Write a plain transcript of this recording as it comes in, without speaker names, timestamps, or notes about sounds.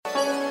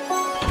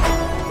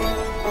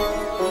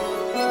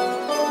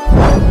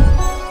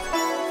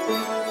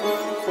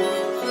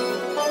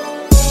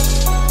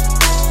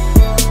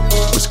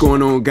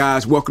going on,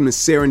 guys? Welcome to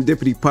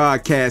Serendipity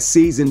Podcast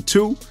Season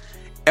 2,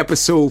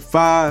 Episode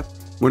 5.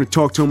 Want to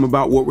talk to him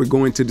about what we're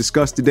going to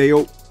discuss today,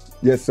 Oak?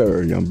 Yes,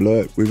 sir, young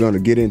blood. We're going to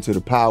get into the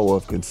power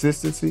of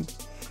consistency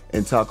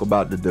and talk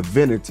about the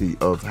divinity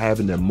of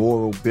having a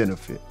moral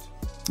benefit.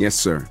 Yes,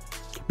 sir.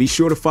 Be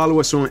sure to follow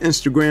us on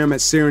Instagram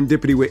at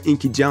Serendipity with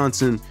Inky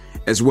Johnson,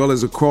 as well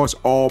as across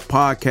all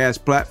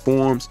podcast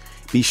platforms.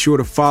 Be sure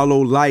to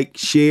follow, like,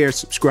 share,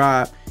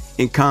 subscribe,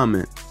 and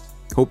comment.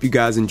 Hope you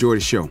guys enjoy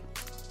the show.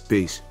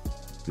 Peace.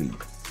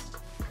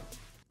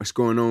 What's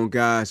going on,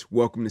 guys?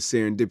 Welcome to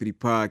Serendipity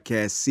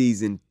Podcast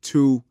Season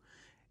 2,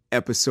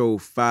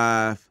 Episode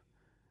 5.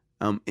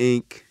 I'm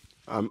Ink.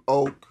 I'm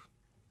Oak.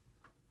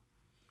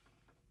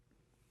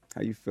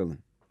 How you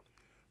feeling?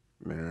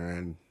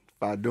 Man,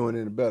 if I doing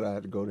any better, I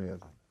had to go to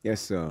heaven. Yes,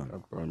 sir. I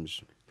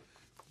promise you.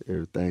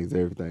 Everything's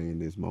everything in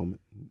this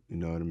moment. You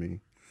know what I mean?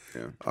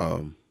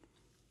 Yeah.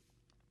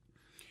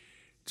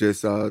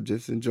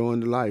 Just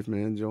enjoying the life,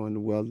 man. Enjoying the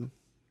weather.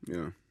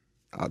 Yeah.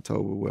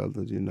 October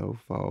weather,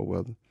 fall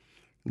weather.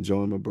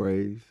 Enjoying my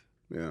Braves.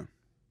 Yeah.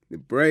 The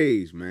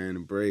Braves, man.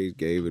 The Braves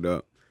gave it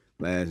up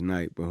last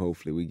night, but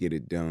hopefully we get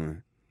it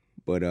done.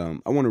 But I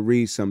want to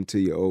read something to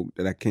you, Oak,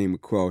 that I came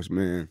across,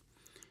 man.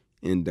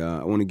 And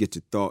I want to get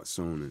your thoughts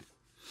on it.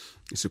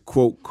 It's a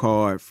quote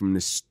card from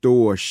the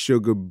store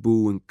Sugar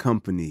Boo and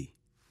Company.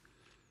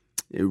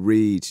 It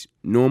reads,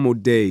 "Normal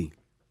day,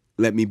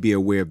 let me be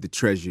aware of the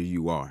treasure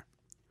you are.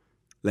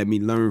 Let me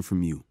learn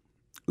from you,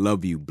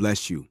 love you,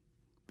 bless you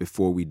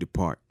before we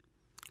depart.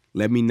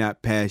 Let me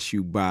not pass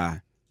you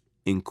by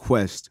in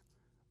quest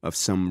of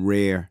some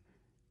rare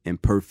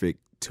and perfect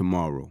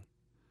tomorrow.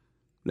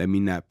 Let me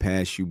not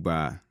pass you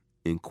by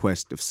in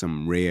quest of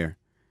some rare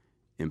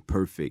and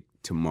perfect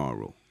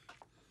tomorrow."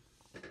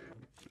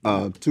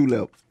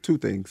 Two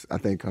things I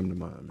think come to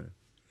mind, man.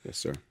 Yes,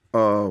 sir.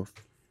 The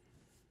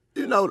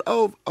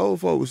old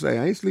folks say,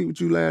 "I ain't sleep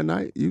with you last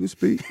night. You can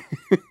speak."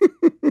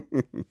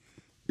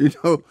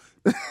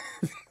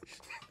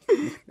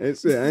 They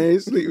said, "I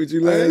ain't sleep with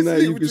you last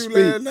night. You can speak."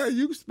 Last night.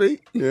 You can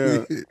speak.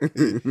 Yeah.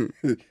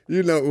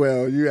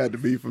 Well, you had to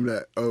be from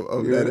that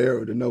that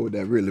era to know what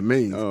that really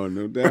means. Oh,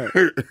 no doubt.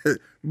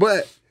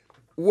 But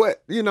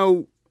what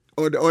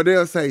or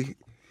they'll say,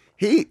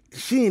 she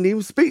didn't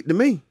even speak to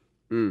me.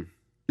 Mm.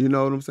 You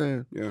know what I'm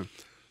saying? Yeah.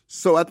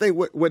 So I think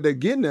what they're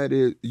getting at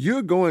is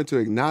you're going to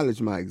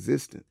acknowledge my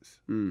existence.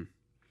 Mm.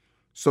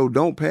 So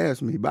don't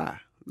pass me by.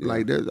 Yeah.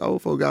 Like there's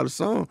old folk got a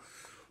song.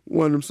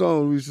 One of them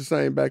songs we used to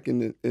sing back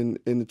in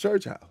the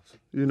church house.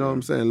 You know what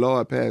I'm saying?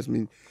 Lord,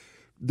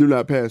 do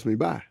not pass me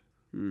by.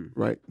 Mm.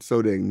 Right?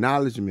 So the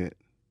acknowledgement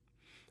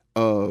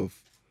of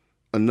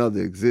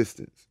another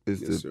existence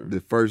is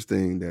the first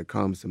thing that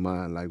comes to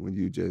mind. Like when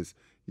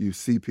you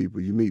see people,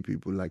 you meet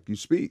people, like you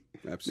speak.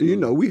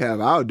 Absolutely. We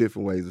have our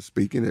different ways of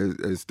speaking.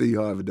 As Steve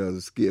Harvey does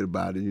a skit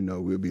about it,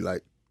 we'll be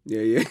like,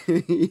 Yeah,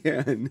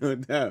 yeah, no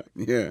doubt.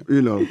 Yeah.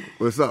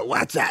 What's up?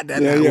 Watch out,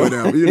 that Yeah.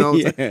 whatever. You know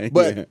what I'm saying?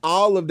 But yeah.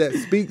 all of that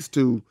speaks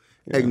to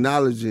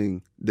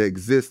acknowledging the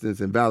existence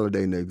and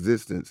validating the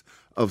existence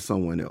of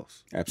someone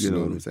else. Absolutely.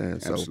 You know what I'm saying?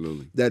 So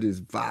Absolutely. that is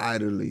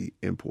vitally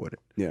important.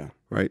 Yeah.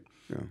 Right?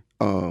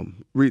 Yeah.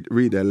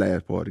 Read that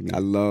last part again. I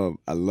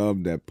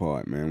love that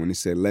part, man. When he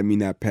said, "Let me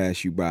not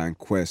pass you by in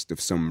quest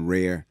of some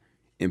rare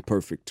and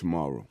perfect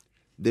tomorrow."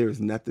 There is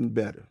nothing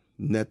better,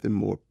 nothing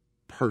more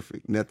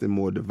perfect, nothing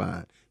more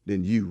divine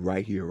than you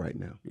right here, right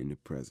now. In the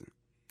present.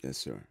 Yes,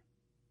 sir.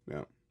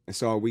 Yeah.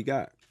 That's all we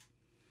got.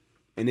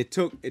 And it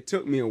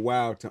took me a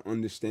while to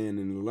understand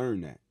and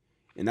learn that.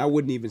 And I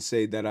wouldn't even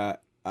say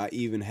that I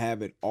even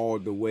have it all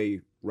the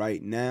way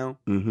right now.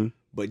 Mm-hmm.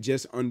 But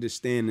just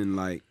understanding,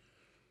 like,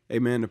 hey,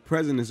 man, the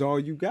present is all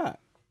you got,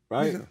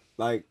 right? Yeah.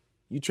 Like,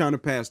 you trying to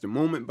pass the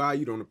moment by.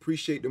 You don't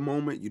appreciate the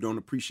moment. You don't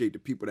appreciate the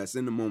people that's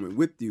in the moment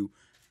with you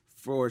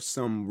for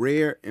some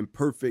rare and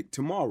perfect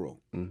tomorrow.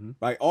 Mm-hmm.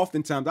 Like,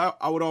 oftentimes,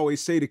 I would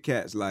always say to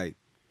cats, like,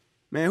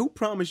 man, who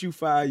promised you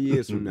 5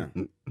 years from now?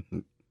 Yeah.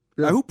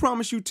 Like, who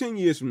promised you 10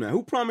 years from now?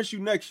 Who promised you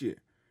next year?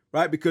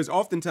 Right? Because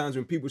oftentimes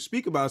when people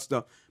speak about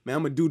stuff, man,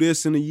 I'm going to do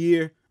this in a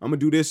year. I'm going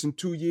to do this in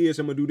 2 years.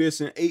 I'm going to do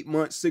this in 8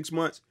 months, 6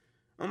 months.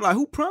 I'm like,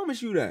 who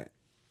promised you that?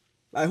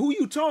 Like, who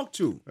you talk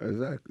to?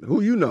 Exactly.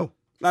 Who you know?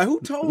 Like,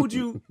 who told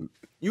you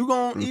you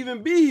going to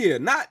even be here?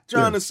 Not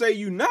trying to say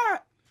you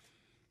not,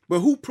 but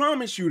who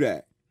promised you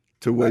that?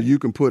 To where you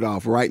can put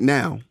off right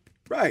now.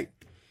 Right.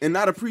 And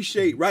not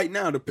appreciate right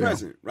now, the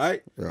present,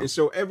 right? Yeah. And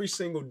so every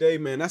single day,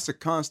 man, that's a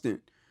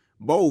constant,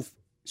 both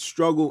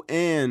struggle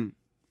and,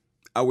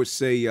 I would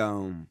say,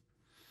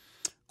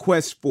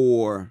 quest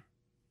for,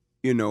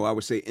 I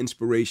would say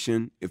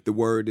inspiration, if the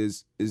word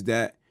is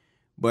that.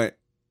 But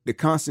the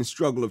constant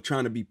struggle of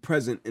trying to be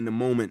present in the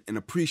moment and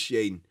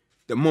appreciating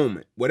the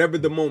moment, whatever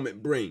the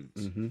moment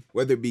brings,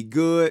 whether it be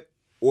good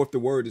or if the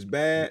word is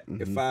bad,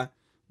 if I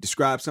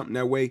describe something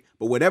that way.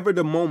 But whatever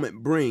the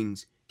moment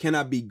brings, can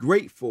I be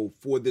grateful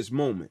for this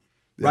moment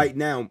right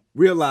now,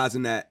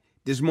 realizing that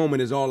this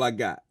moment is all I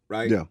got,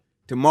 right? Yeah.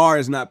 Tomorrow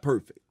is not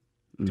perfect.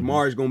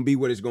 Tomorrow is going to be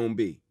what it's going to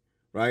be,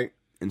 right?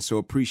 And so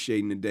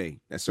appreciating the day.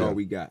 That's all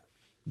we got.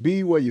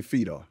 Be where your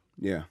feet are.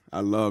 Yeah, I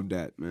love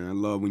that, man. I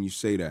love when you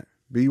say that.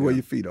 Be where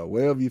your feet are.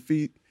 Wherever you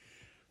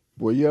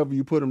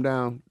put them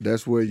down,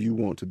 that's where you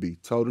want to be.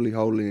 Totally,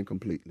 wholly, and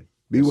completely.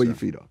 Be where your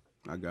feet are.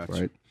 I got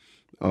right?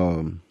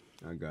 you.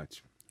 I got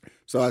you.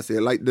 So I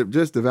said, like,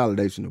 just the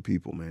validation of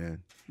people,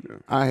 man. Yeah.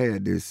 I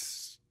had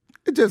this,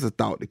 it's just a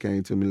thought that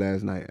came to me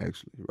last night,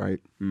 actually, right?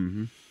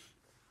 Mm-hmm.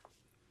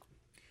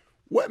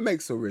 What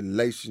makes a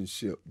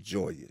relationship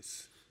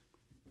joyous?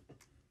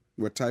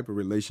 What type of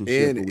relationship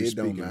are we it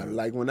don't speaking matter. of?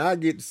 Like, when I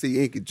get to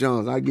see Inky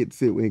Jones, I get to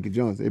sit with Inky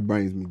Jones, it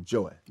brings me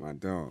joy. My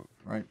dog.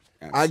 Right?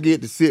 Absolutely. I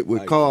get to sit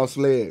with Carl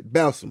Sled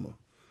Bessemer.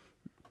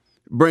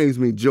 Brings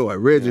me joy.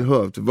 Reggie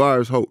Huff,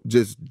 Tavares Hope,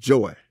 just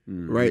joy.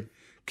 Mm-hmm. Right?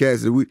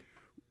 Cassidy,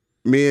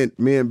 me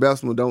and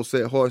Bessemer don't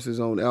set horses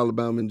on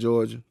Alabama and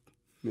Georgia.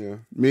 Yeah.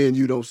 Me and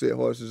you don't set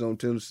horses on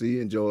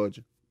Tennessee and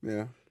Georgia.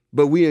 Yeah.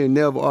 But we ain't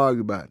never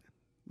argue about it.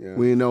 Yeah.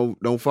 We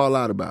don't fall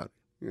out about it.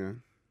 Yeah.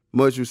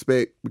 Much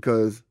respect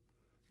because,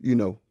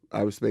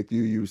 I respect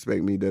you, you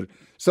respect me.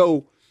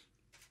 So,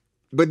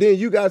 but then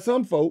you got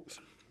some folks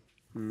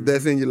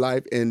that's in your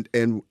life and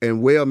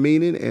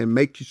well-meaning and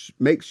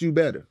makes you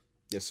better.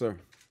 Yes, sir.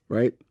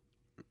 Right?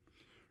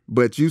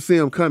 But you see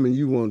them coming,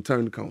 you want to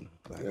turn the corner.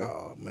 Like,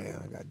 oh,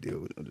 man, I got to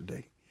deal with him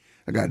today.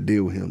 I got to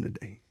deal with him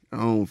today. I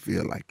don't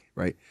feel like it,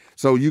 right?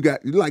 So you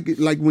got, like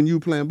when you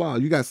playing ball,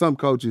 you got some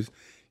coaches,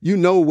 you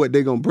know what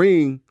they're going to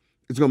bring.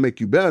 It's going to make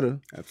you better.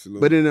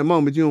 Absolutely. But in that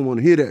moment, you don't want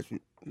to hear that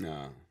shit.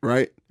 Nah.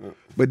 Right?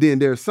 But then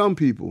there are some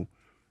people,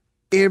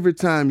 every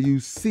time you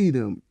see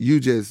them, you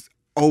just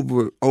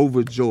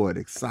overjoyed,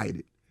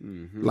 excited.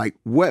 Mm-hmm. Like,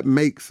 what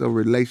makes a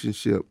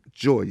relationship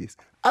joyous?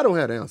 I don't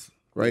have the answer,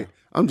 right? Yeah.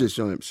 I'm just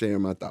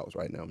sharing my thoughts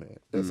right now, man.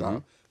 That's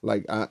all.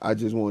 Like, I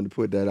just wanted to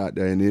put that out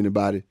there, and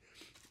anybody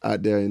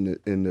out there in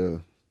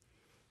the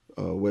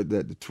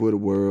the Twitter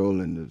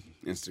world and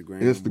the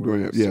Instagram,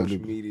 world,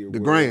 social media, the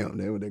gram,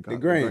 that's what they call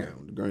it.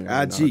 The gram,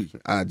 IG,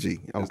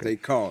 okay, as they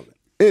call it.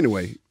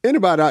 Anyway,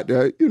 anybody out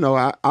there,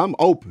 I'm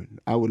open.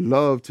 I would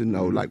love to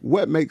know, like,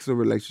 what makes a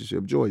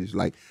relationship joyous?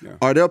 Like,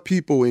 are there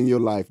people in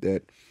your life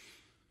that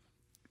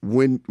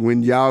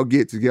when y'all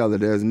get together,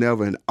 there's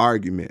never an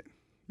argument,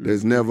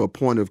 there's never a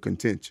point of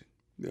contention?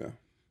 Yeah.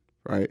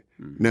 Right?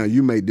 Now,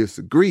 you may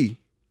disagree,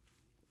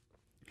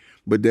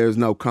 but there's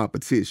no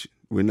competition.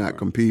 We're not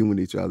competing with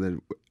each other.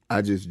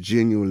 I just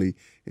genuinely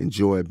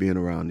enjoy being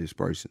around this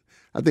person.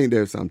 I think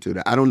there's something to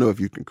that. I don't know if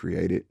you can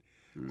create it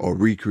or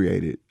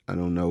recreate it. I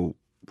don't know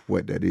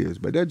what that is,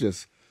 but that's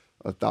just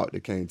a thought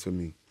that came to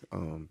me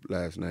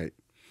last night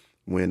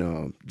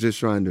when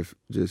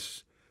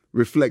just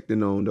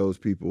reflecting on those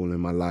people in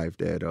my life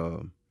that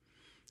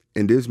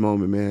in this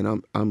moment,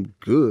 man, I'm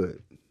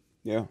good.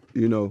 Yeah.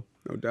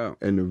 No doubt.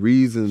 And the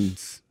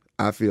reasons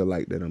I feel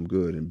like that I'm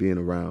good and being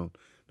around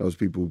those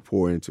people who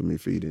pour into me,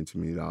 feed into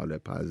me, all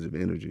that positive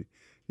energy,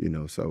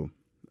 so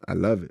I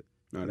love it.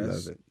 No,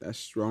 that's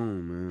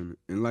strong, man.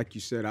 And like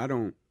you said, I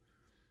don't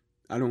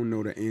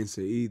know the answer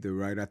either,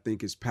 right? I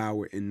think it's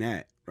power in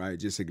that, right?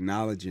 Just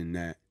acknowledging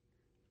that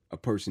a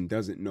person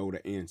doesn't know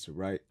the answer,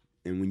 right?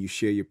 And when you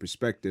share your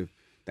perspective,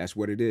 that's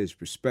what it is,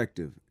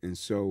 perspective. And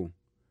so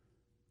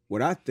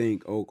what I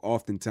think,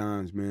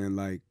 oftentimes, man,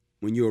 like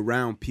when you're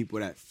around people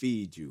that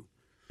feed you,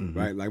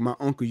 right? Like my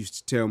uncle used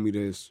to tell me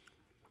this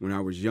when I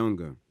was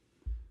younger,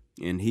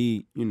 and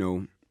he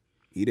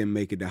didn't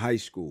make it to high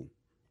school,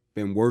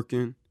 been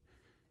working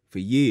for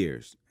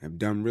years, have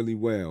done really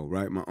well,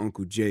 right? My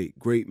Uncle Jake,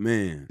 great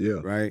man,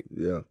 right?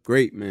 Yeah.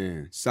 Great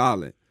man,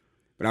 solid.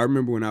 But I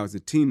remember when I was a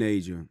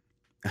teenager,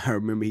 I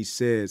remember he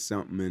said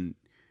something, and,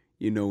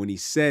 when he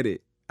said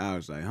it, I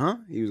was like, huh?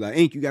 He was like,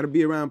 Ink, you got to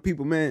be around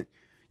people, man,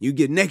 you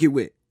get naked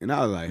with. And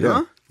I was like,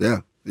 huh? Yeah.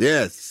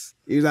 Yes.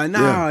 He was like,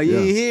 nah, you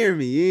ain't hear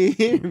me. You ain't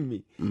hear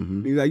me.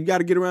 Mm-hmm. He was like, you got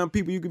to get around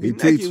people you can be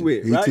naked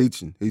with, right? He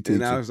teaching.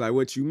 And I was like,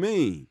 what you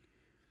mean?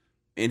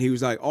 And he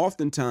was like,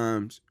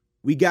 oftentimes,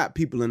 we got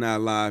people in our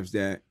lives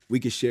that we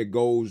can share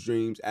goals,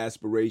 dreams,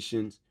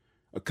 aspirations,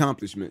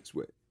 accomplishments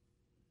with,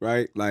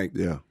 right? Like,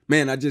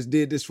 man, I just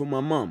did this for my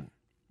mama.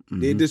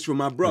 Did this for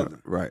my brother.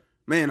 Right.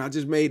 Man, I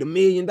just made $1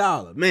 million.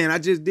 Man, I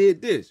just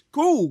did this.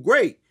 Cool,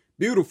 great,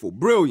 beautiful,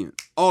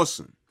 brilliant,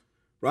 awesome,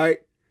 right?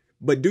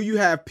 But do you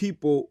have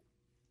people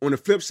on the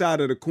flip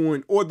side of the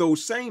coin, or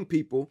those same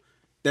people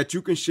that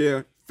you can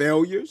share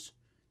failures,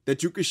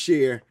 that you can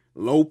share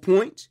low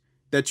points,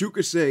 that you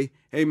could say,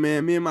 hey,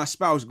 man, me and my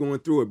spouse going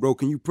through it, bro.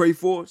 Can you pray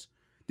for us?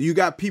 Do you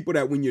got people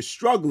that when you're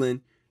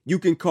struggling, you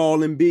can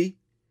call and be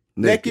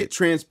naked,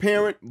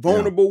 transparent,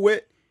 vulnerable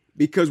with?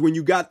 Because when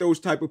you got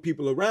those type of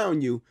people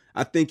around you,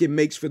 I think it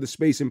makes for the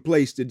space and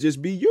place to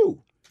just be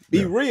you.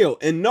 Be real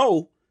and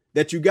know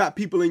that you got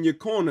people in your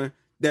corner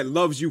that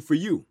loves you for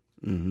you,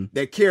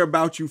 that care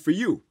about you for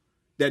you,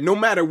 that no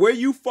matter where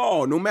you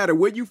fall, no matter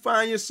where you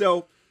find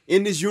yourself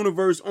in this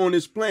universe, on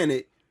this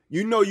planet,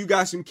 you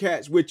got some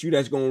cats with you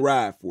that's going to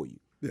ride for you,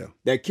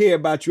 that care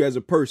about you as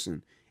a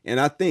person. And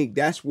I think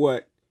that's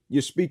what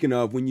you're speaking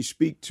of when you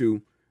speak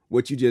to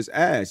what you just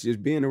asked,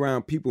 just being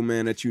around people,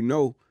 man, that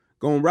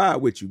going to ride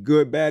with you,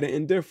 good, bad, and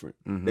indifferent.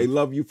 They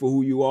love you for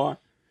who you are,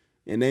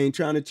 and they ain't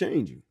trying to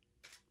change you.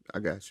 I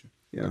got you.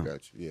 Yeah. I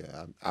got you.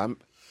 Yeah, I'm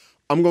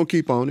gonna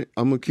keep on it.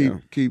 I'm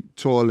gonna keep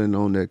toiling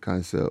on that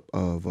concept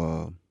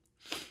of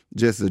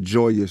just a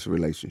joyous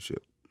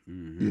relationship.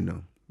 You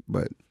know,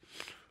 but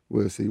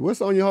we'll see.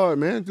 What's on your heart,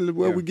 man?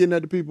 What we getting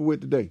at the people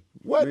with today?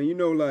 What? Man, you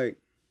know, like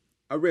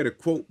I read a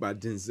quote by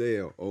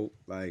Denzel. Oh,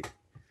 like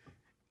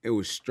it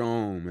was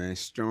strong, man.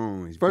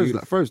 Strong. It's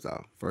First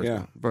off.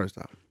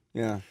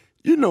 Yeah.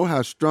 You know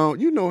how strong.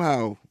 You know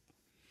how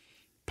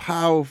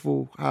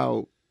powerful.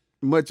 How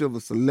much of a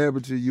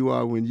celebrity you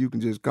are when you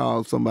can just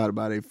call somebody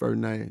by their first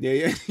name.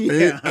 Yeah.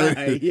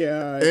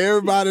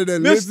 Everybody that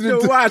listening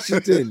Mr. to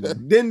Washington,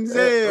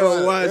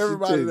 Denzel Washington.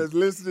 Everybody that's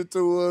listening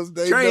to us,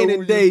 they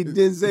Training know Day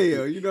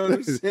Denzel. You know what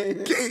I'm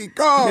saying? King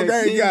Kong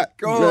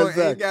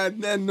ain't got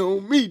nothing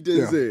on me,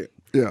 Denzel.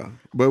 Yeah,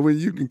 but when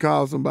you can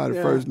call somebody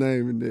first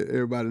name and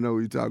everybody know what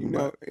you're talking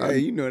about. Hey,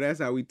 you know that's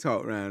how we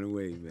talk around the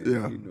way, man.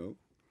 Yeah. You know.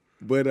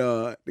 But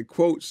the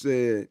quote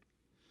said,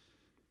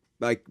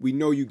 like, we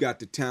know you got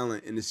the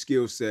talent and the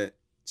skill set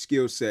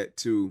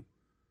to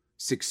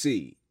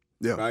succeed.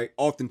 Yeah. Right?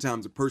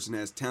 Oftentimes a person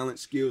has talent,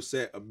 skill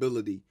set,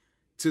 ability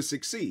to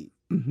succeed.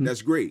 Mm-hmm.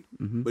 That's great.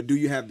 Mm-hmm. But do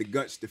you have the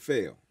guts to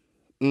fail?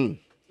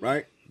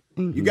 Right?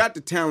 Mm-hmm. You got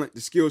the talent,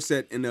 the skill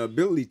set, and the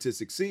ability to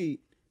succeed.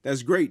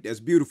 That's great. That's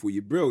beautiful.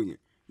 You're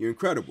brilliant. You're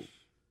incredible.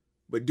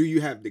 But do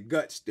you have the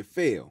guts to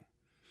fail?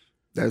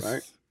 That's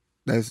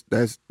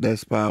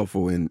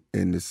powerful in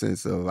the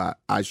sense of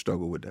I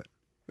struggle with that.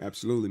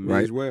 Absolutely, me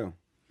as well.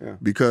 Yeah.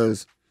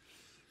 Because,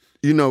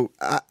 you know,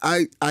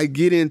 I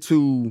get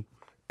into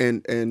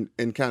and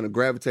kind of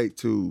gravitate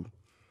to,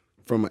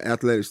 from an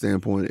athletic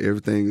standpoint,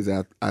 everything is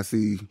I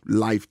see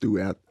life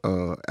through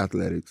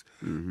athletics.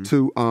 Mm-hmm.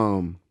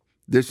 To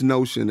this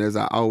notion, as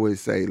I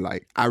always say,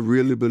 like, I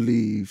really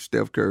believe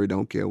Steph Curry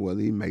don't care whether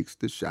he makes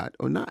the shot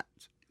or not.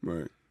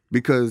 Right.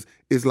 Because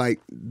it's like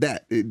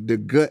that, the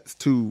guts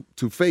to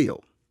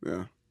fail.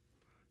 Yeah.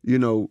 You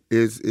know,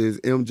 is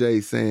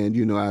MJ saying,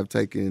 you know, I've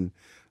taken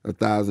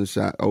 1,000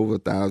 shots, over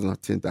 1,000 or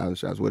 10,000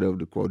 shots, whatever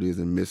the quote is,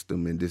 and missed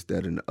them, and this,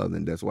 that, and the other,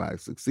 and that's why I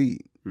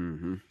succeed.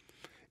 Mm-hmm.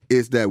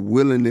 It's that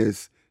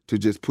willingness to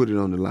just put it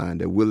on the line,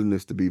 that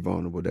willingness to be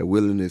vulnerable, that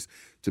willingness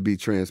to be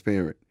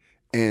transparent,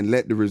 and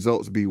let the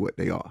results be what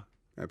they are.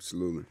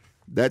 Absolutely.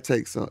 That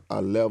takes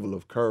a level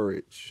of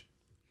courage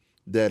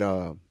that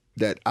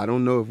I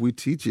don't know if we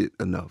teach it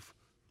enough.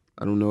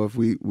 I don't know if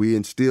we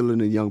instill in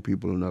the young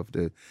people enough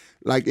that,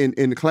 like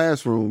in the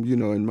classroom, you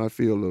know, in my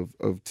field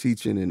of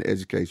teaching and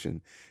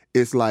education,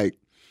 it's like,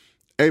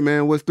 hey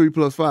man, what's 3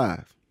 +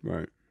 5?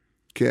 Right.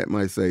 Cat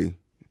might say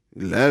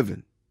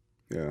 11.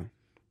 Yeah.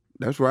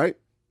 That's right.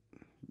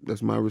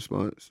 That's my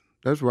response.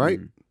 That's right.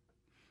 Mm-hmm.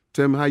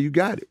 Tell me how you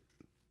got it.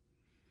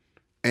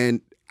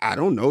 And I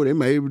don't know, they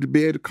may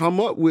be able to come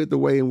up with the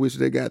way in which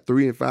they got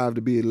 3 and 5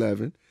 to be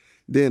 11.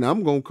 Then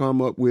I'm going to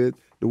come up with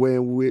the way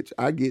in which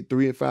I get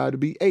 3 and 5 to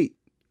be 8.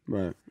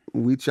 Right.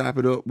 We chop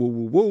it up,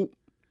 whoop.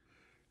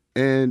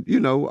 And, you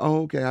know,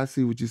 okay, I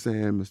see what you're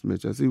saying, Mr.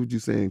 Mitchell. I see what you're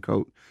saying,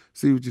 Coach.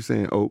 See what you're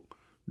saying, Oak.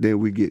 Then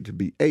we get to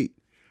be 8.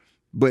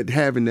 But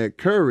having that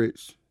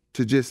courage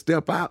to just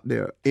step out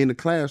there in the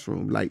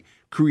classroom, like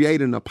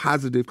creating a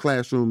positive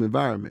classroom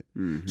environment.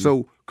 Mm-hmm.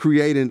 So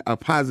creating a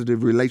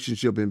positive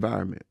relationship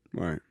environment.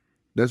 Right.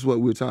 That's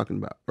what we're talking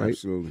about, right?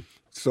 Absolutely.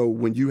 So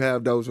when you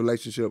have those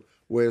relationships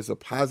where it's a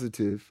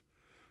positive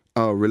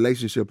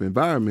relationship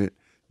environment,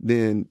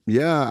 then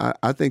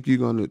I think you're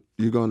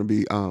gonna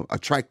be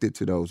attracted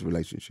to those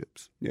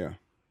relationships. Yeah.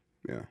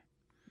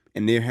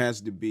 And there has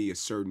to be a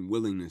certain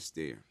willingness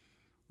there,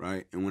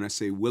 right? And when I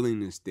say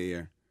willingness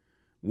there,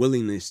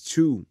 willingness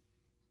to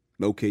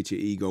locate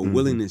your ego, Mm-hmm.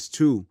 willingness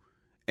to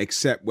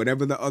accept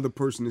whatever the other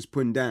person is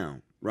putting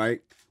down,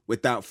 right?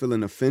 Without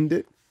feeling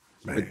offended,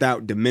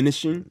 without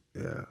diminishing,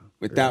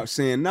 without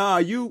saying, nah,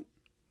 you.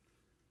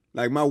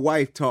 Like my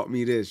wife taught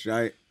me this,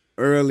 right?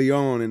 Early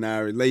on in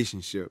our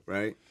relationship,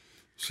 right?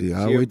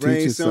 She'll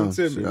bring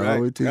something to me,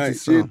 right?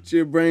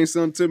 She'll bring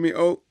something to me.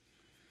 Oh,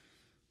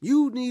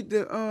 you need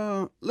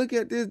to look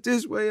at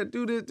this way or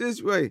do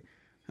this way.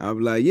 I'll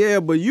be like, yeah,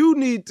 but you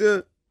need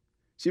to.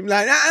 She be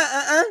like,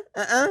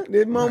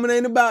 this moment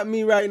ain't about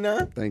me right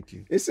now. Thank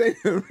you. This ain't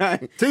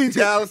right. Teach,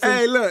 Allison.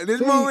 Hey, look,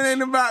 this moment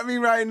ain't about me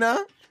right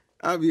now.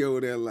 I'll be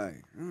over there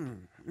like,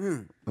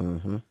 I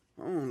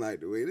don't like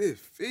the way this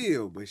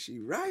feel, but she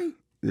right.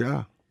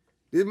 Yeah.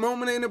 This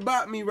moment ain't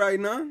about me right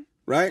now,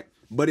 right?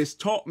 But it's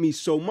taught me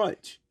so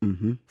much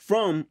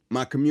from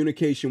my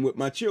communication with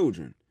my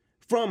children,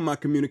 from my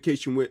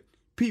communication with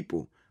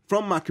people,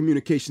 from my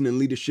communication and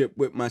leadership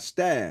with my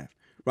staff,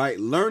 right?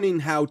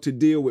 Learning how to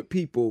deal with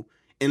people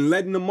and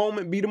letting the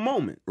moment be the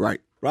moment. Right.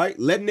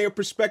 Letting their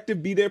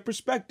perspective be their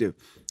perspective.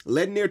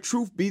 Letting their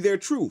truth be their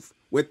truth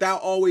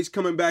without always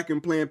coming back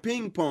and playing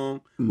ping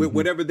pong with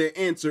whatever their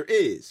answer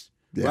is,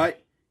 right?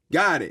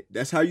 Got it.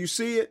 That's how you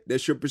see it.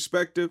 That's your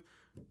perspective.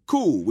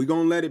 Cool. We're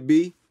going to let it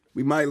be.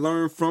 We might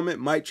learn from it,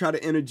 might try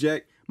to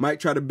interject, might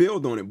try to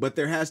build on it. But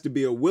there has to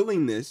be a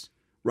willingness,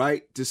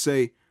 right, to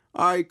say,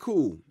 all right,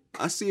 cool.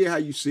 I see it how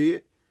you see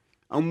it.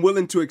 I'm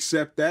willing to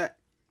accept that,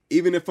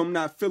 even if I'm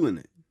not feeling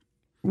it.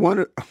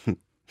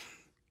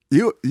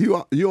 You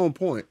on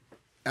point.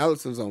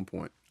 Allison's on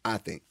point. I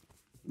think.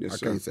 Yes, I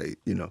sir. can't say,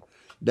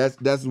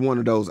 that's one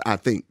of those I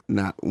think,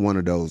 not one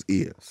of those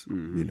is.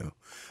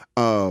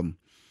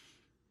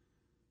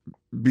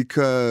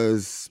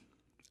 Because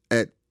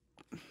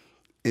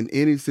in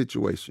any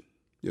situation,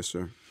 Yes,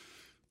 sir.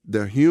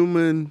 the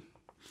human,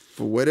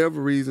 for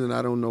whatever reason,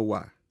 I don't know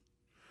why,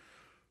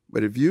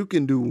 but if you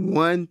can do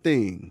one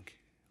thing,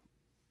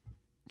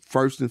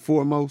 first and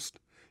foremost,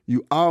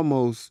 you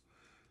almost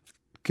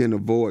can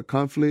avoid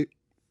conflict.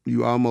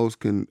 You almost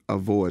can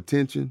avoid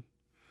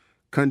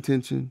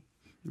contention.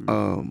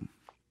 And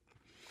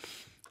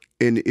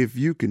if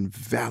you can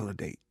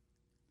validate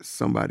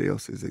somebody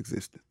else's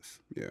existence.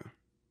 Yeah.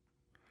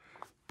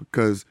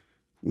 Because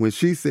when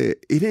she said,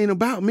 it ain't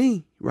about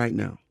me right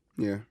now,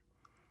 Yeah.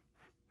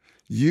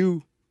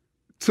 you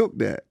took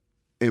that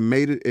and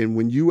made it, and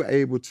when you were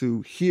able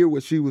to hear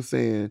what she was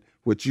saying,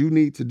 what you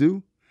need to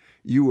do,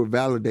 you were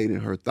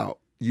validating her thought.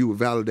 You were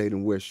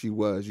validating where she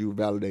was. You were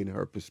validating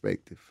her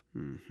perspective.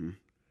 Mm-hmm.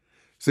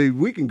 See,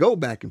 we can go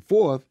back and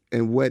forth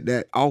and what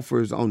that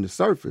offers on the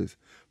surface,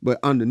 but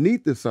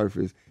underneath the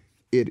surface,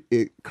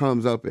 it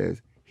comes up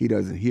as he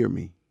doesn't hear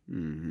me.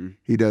 Mm-hmm.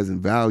 He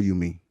doesn't value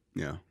me.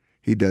 Yeah.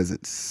 He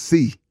doesn't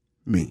see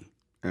me.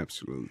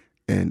 Absolutely.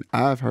 And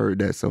I've heard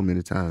that so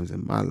many times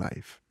in my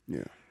life.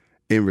 Yeah.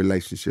 In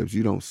relationships,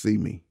 you don't see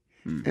me.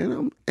 Mm. And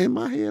I'm in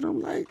my head, I'm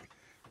like,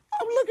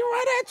 I'm looking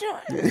right at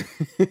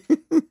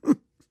you.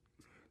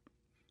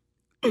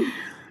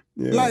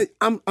 Yeah. Like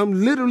I'm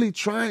literally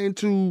trying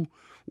to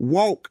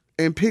walk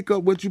and pick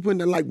up what you put in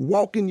there, like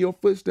walk in your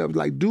footsteps,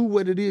 like do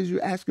what it is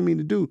you're asking me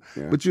to do,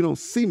 but you don't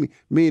see me.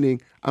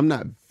 Meaning I'm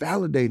not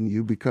validating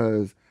you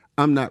because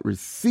I'm not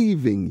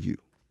receiving you.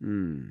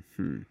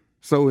 Mm-hmm.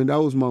 So in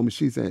those moments,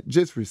 she's saying,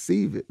 just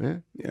receive it,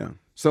 man. Yeah.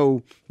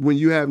 So when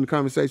you're having a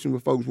conversation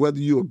with folks, whether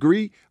you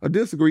agree or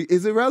disagree,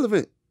 is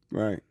irrelevant.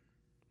 Right.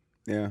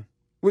 Yeah.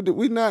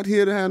 We're not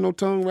here to have no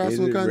tongue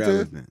wrestling contest.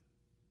 Relevant?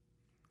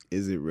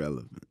 Is it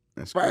relevant?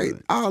 That's Right.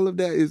 good. All of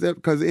that is that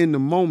because in the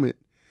moment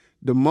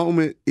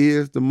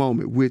is the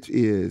moment, which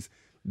is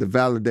the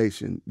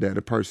validation that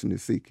a person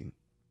is seeking.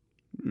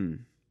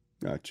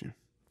 Gotcha.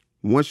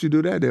 Once you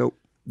do that,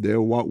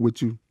 they'll walk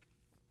with you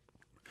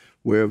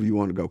wherever you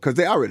want to go because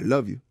they already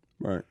love you.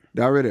 Right.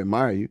 They already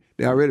admire you.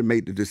 They already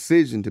made the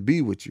decision to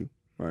be with you.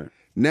 Right.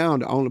 Now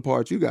the only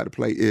part you got to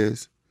play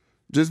is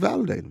just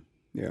validate them.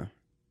 Yeah.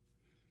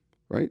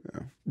 Right?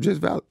 Yeah.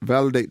 Just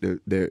validate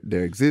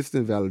their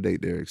existence,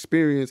 validate their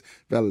experience,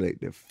 validate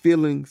their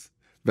feelings,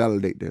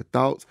 validate their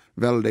thoughts,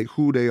 validate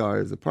who they are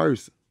as a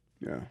person.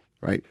 Yeah.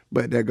 Right?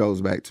 But that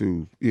goes back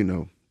to,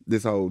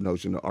 this whole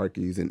notion of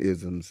archees and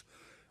isms.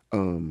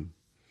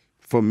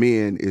 For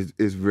men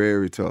is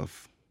very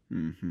tough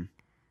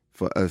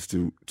for us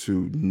to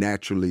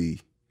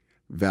naturally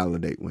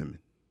validate women.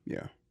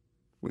 Yeah.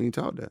 We ain't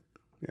taught that.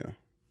 Yeah.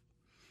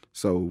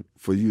 So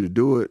for you to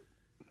do it,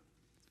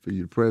 for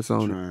you to press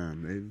on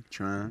Trying, baby.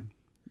 Trying.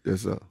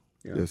 Yes, sir.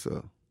 Yeah. Yes,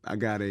 sir. I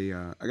got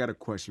a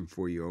question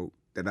for you, Oak,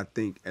 that I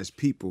think as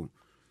people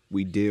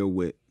we deal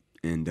with,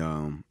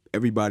 and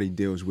everybody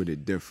deals with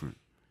it different.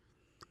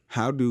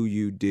 How do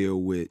you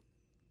deal with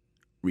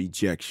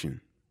rejection?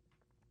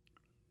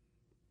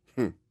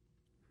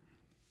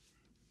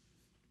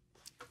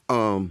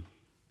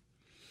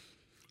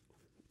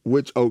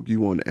 Which Oak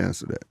you want to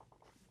answer that?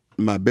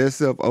 My best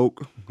self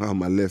Oak or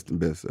my less than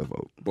best self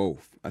Oak?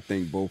 Both. I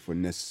think both are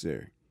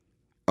necessary.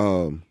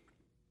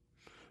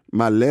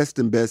 My less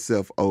than best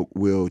self Oak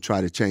will try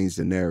to change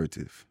the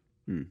narrative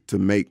to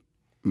make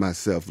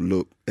myself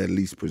look at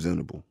least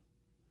presentable.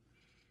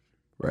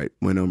 Right?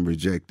 When I'm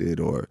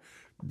rejected or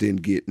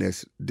didn't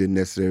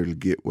necessarily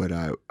get what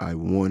I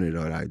wanted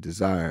or I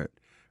desired,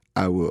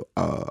 I will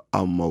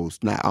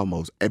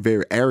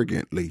very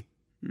arrogantly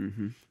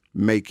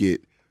make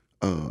it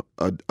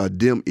a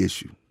dim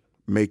issue,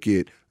 make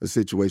it a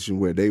situation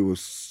where they will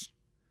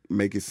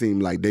make it seem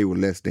like they were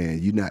less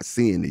than. You're not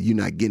seeing it. You're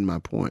not getting my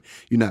point.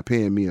 You're not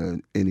paying me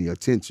any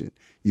attention.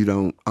 You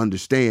don't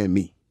understand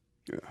me.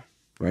 Yeah.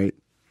 Right?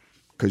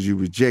 Because you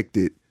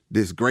rejected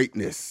this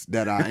greatness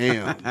that I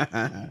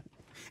am.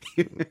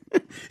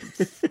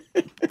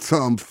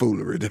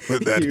 Tomfoolery,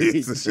 that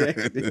is.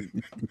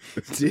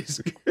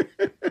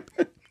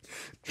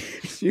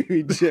 You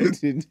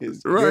rejected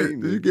this. Right.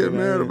 You get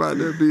mad about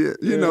that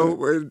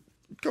being,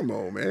 come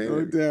on, man.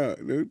 No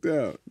doubt. No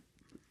doubt.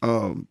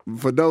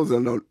 For those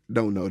that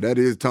don't know, that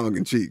is tongue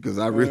in cheek because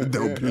I really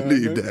don't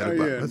believe that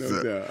about myself.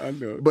 No doubt. I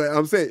know. But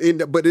I'm saying,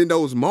 in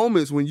those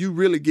moments when you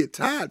really get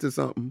tied to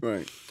something,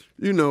 Right.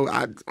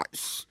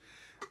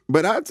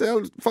 But I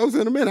tell folks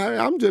in a minute,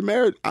 I'm just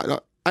married. I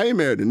ain't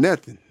married to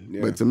nothing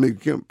but to Mickey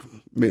Kemp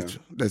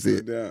Mitchell. Yeah. That's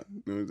it.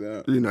 No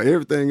doubt.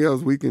 Everything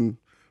else we can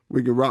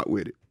rock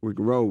with it. We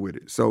can roll with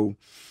it. So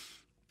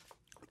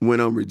when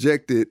I'm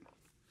rejected,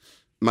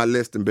 my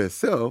less than best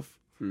self,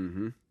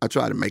 I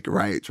try to make it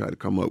right, try to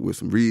come up with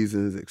some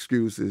reasons,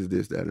 excuses,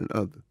 this, that, and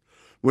other.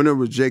 When I'm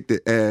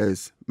rejected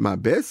as my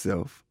best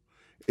self,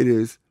 it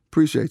is,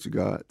 appreciate you,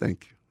 God.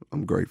 Thank you.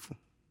 I'm grateful.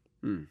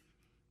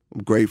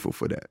 I'm grateful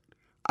for that.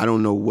 I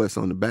don't know what's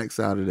on the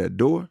backside of that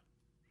door,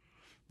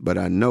 but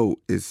I know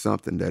it's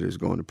something that is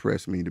going to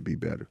press me to be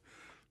better,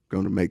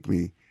 going to make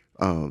me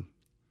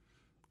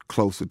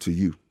closer to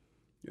you.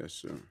 Yes,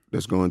 sir.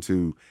 That's going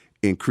to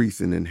increase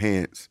and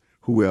enhance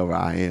whoever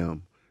I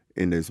am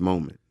in this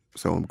moment.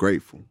 So I'm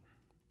grateful.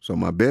 So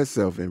my best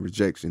self in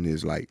rejection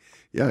is like,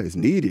 yeah, it's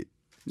needed.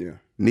 Yeah.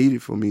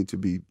 Needed for me to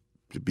be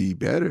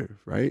better,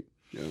 right?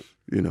 Yeah.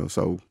 You know,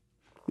 so,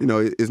 you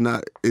know,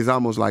 it's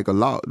almost like a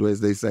loss,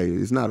 as they say.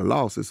 It's not a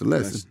loss, it's a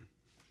lesson.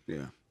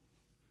 Yeah.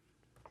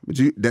 But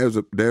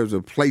there's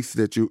a place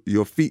that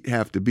your feet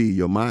have to be,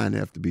 your mind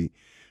have to be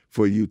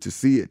for you to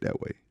see it that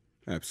way.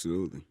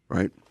 Absolutely.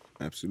 Right?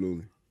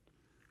 Absolutely.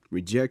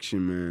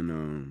 Rejection,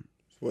 man.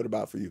 What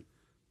about for you?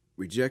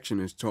 Rejection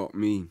has taught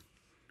me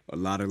a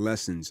lot of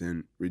lessons,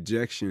 and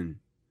rejection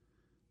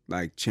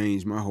like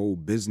changed my whole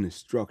business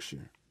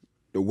structure,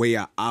 the way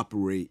I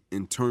operate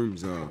in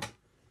terms of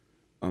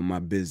my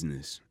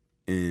business.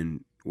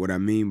 And what I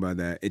mean by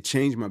that, it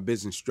changed my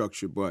business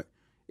structure, but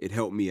it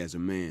helped me as a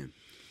man.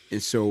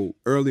 And so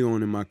early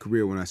on in my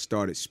career when I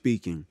started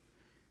speaking,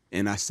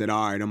 and I said,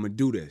 all right, I'm going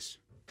to do this.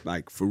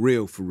 Like, for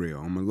real.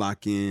 I'm going to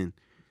lock in.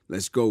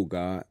 Let's go,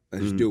 God.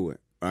 Let's do it,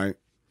 right?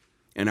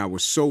 And I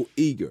was so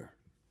eager,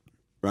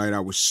 right? I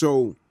was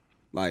so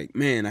like,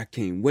 man, I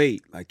can't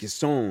wait. Like,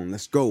 it's on.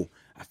 Let's go.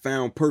 I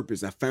found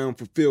purpose. I found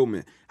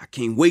fulfillment. I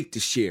can't wait to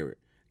share it.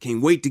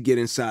 Can't wait to get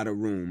inside a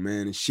room,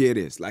 man, and share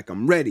this. Like,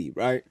 I'm ready,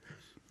 right?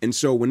 And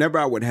so whenever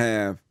I would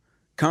have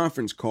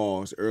conference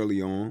calls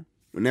early on,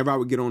 whenever I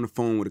would get on the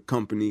phone with a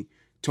company,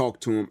 talk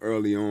to them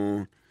early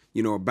on,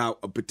 you know, about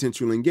a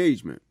potential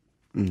engagement,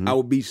 I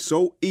would be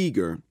so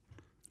eager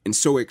and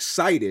so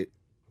excited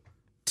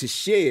to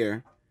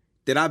share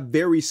that I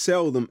very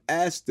seldom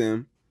ask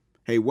them,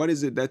 hey, what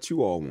is it that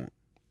you all want?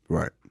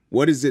 Right.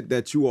 What is it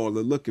that you all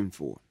are looking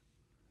for,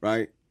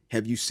 right?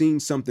 Have you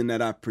seen something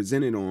that I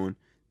presented on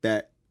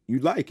that you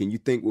like and you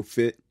think will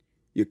fit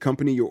your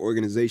company, your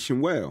organization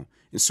well?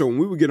 And so when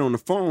we would get on the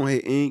phone,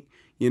 hey, Ink,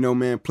 you know,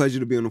 man, pleasure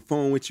to be on the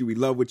phone with you. We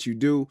love what you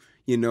do,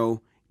 you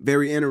know,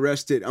 very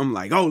interested. I'm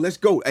like, oh, let's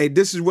go. Hey,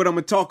 this is what I'm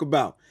going to talk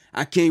about.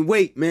 I can't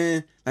wait,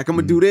 man. Like, I'm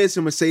going to do this.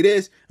 I'm going to say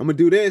this. I'm going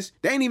to do this.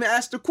 They ain't even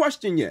asked the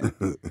question yet.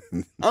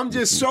 I'm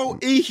just so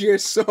eager,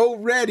 so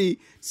ready,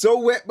 so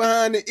wet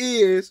behind the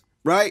ears,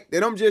 right?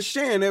 That I'm just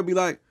sharing. They'll be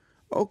like,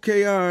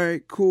 okay, all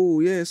right,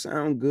 cool. Yeah,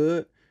 sound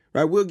good.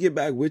 Right? We'll get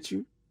back with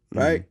you.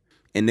 Right?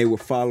 And they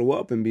would follow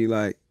up and be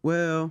like,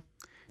 well,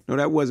 no,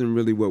 that wasn't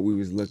really what we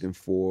was looking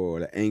for or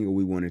the angle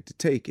we wanted to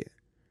take it.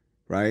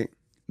 Right?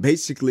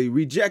 Basically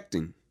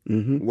rejecting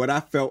what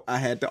I felt I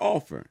had to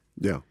offer.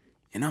 Yeah.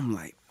 And I'm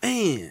like,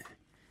 man,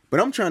 but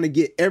I'm trying to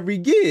get every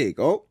gig,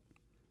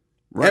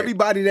 Right.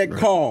 Everybody that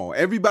call,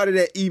 everybody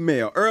that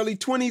email. Early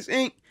 20s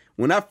Inc.,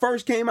 when I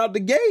first came out the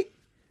gate,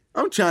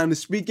 I'm trying to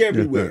speak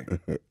everywhere.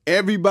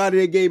 Everybody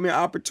that gave me an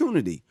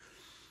opportunity.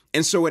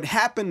 And so it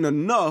happened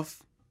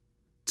enough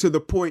to the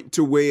point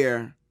to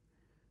where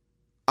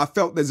I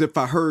felt as if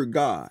I heard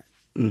God.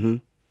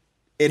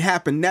 It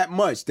happened that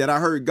much that I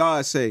heard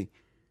God say,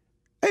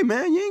 hey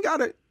man, you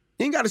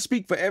ain't gotta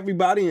speak for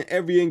everybody in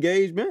every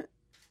engagement.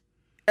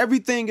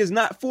 Everything is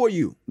not for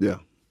you. Yeah.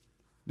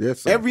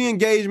 Yes, sir. Every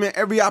engagement,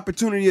 every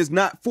opportunity is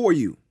not for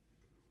you.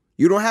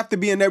 You don't have to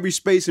be in every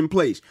space and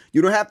place.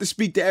 You don't have to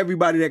speak to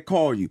everybody that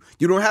call you.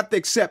 You don't have to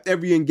accept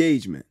every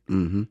engagement,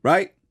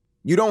 right?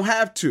 You don't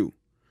have to.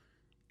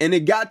 And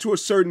it got to a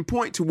certain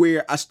point to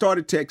where I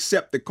started to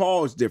accept the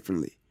calls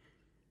differently,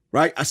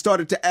 right? I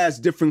started to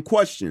ask different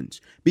questions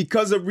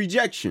because of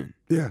rejection.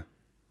 Yeah.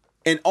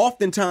 And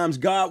oftentimes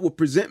God will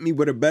present me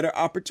with a better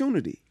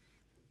opportunity,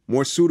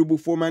 more suitable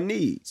for my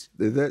needs.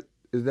 Is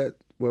that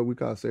what we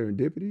call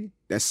serendipity?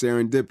 That's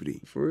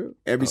serendipity. For real?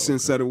 Every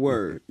sense of the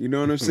word. You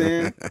know what I'm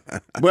saying?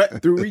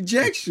 But through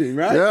rejection,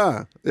 right?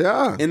 Yeah,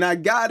 yeah. And I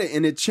got it,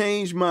 and it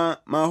changed my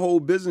whole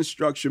business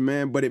structure,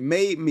 man. But it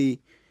made me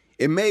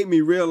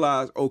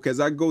realize, as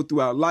I go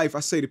throughout life, I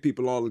say to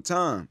people all the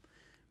time,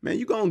 man,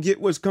 you're going to get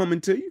what's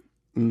coming to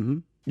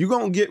you. You're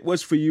going to get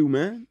what's for you,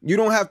 man. You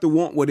don't have to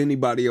want what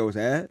anybody else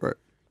had. Right.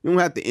 You don't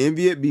have to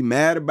envy it, be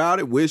mad about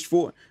it, wish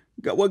for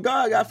it. What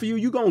God got for you,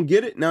 you're going to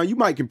get it. Now, you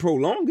might can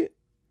prolong it,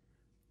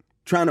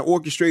 trying to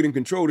orchestrate and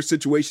control the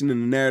situation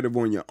and the narrative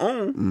on your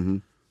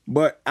own.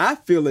 But I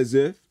feel as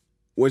if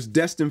what's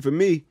destined for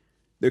me,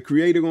 the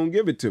Creator going to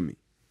give it to me.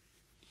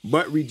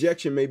 But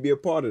rejection may be a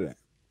part of that.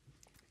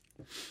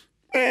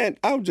 Man,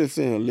 I was just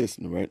saying,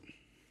 listen, right?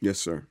 Yes,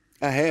 sir.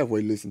 I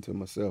halfway listen to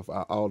myself.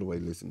 I all the way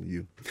listen to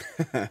you.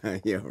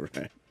 Yeah,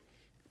 right.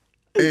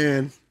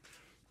 And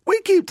we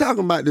keep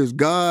talking about this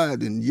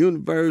God and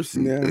universe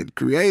and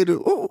Creator.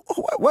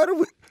 What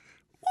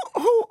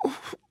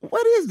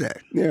is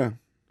that? Yeah.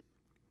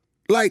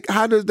 Like,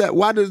 why does that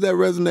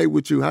resonate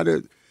with you?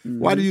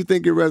 Why do you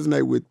think it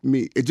resonate with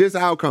me? It's just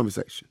our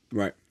conversation.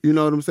 Right. You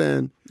know what I'm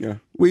saying? Yeah.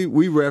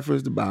 We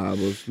reference the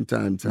Bible from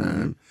time to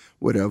time,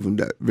 whatever,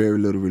 that very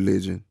little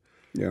religion.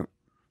 Yeah.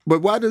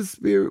 But why does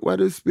spirit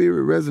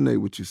resonate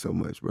with you so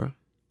much, bro?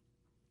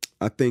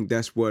 I think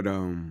that's what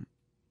I'm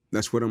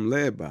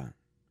led by.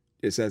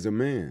 It's as a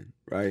man,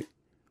 right?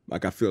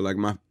 Like I feel like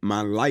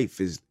my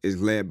life is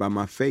led by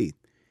my faith.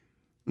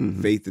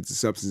 Mm-hmm. Faith is the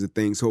substance of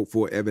things hoped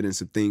for,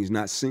 evidence of things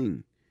not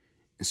seen.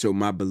 And so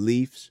my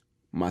beliefs,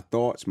 my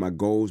thoughts, my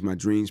goals, my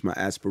dreams, my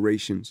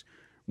aspirations,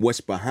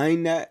 what's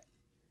behind that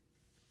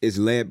is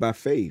led by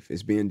faith.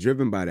 It's being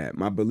driven by that.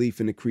 My belief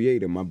in the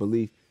Creator, my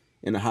belief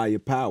in a higher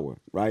power,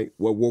 right?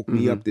 What woke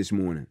me up this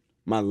morning,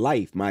 my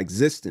life, my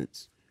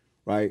existence,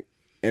 right?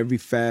 Every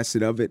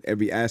facet of it,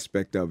 every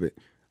aspect of it,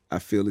 I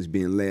feel is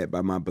being led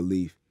by my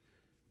belief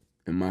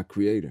in my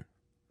Creator.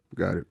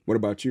 Got it. What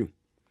about you?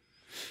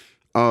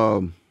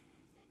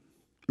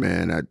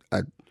 Man,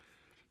 I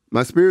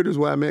my spirit is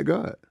where I met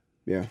God.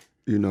 Yeah.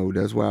 You know,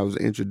 that's why I was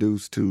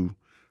introduced to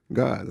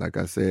God. Like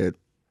I said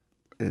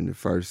in the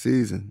first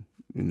season,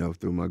 you know,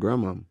 through my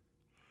grandmama.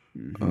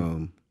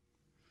 Mm-hmm.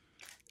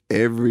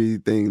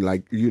 Everything,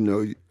 like, you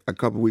know, a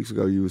couple weeks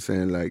ago you were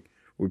saying, like,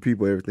 with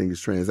people, everything is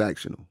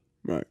transactional.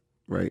 Right.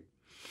 Right?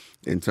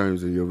 In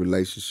terms of your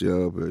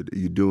relationship, or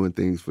you doing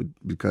things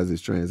because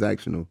it's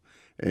transactional.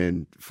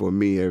 And for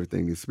me,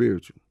 everything is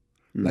spiritual.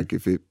 Mm. Like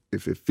if it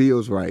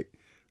feels right,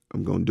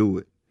 I'm gonna do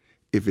it.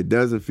 If it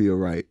doesn't feel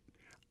right,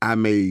 I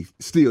may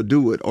still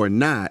do it or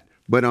not,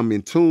 but I'm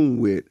in tune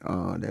with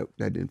that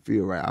didn't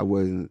feel right. I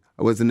wasn't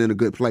in a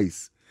good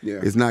place. Yeah.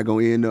 It's not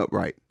gonna end up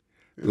right.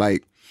 Yeah.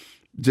 Like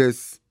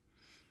just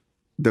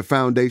the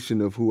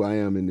foundation of who I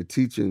am and the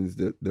teachings,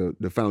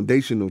 the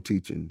foundational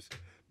teachings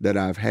that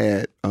I've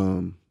had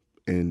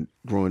and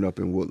growing up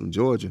in Woodland,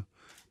 Georgia,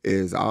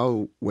 is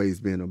always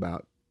been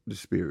about the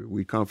spirit.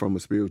 We come from a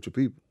spiritual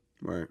people.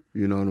 Right.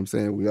 You know what I'm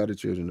saying? We are the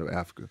children of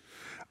Africa.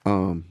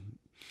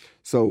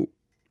 So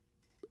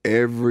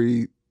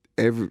everything,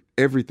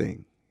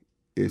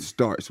 it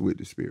starts with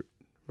the spirit,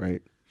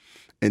 right?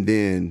 And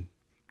then,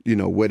 you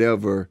know,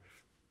 whatever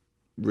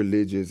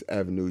religious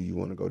avenue you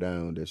want to go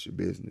down, that's your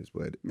business.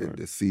 But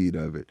the seed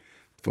of it,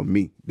 for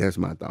me, that's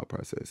my thought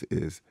process,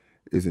 is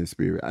in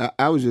spirit.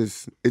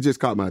 It just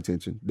caught my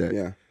attention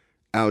that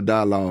our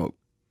dialogue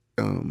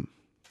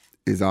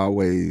is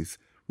always,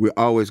 we're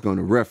always going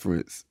to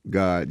reference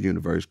God,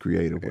 universe,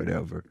 creator,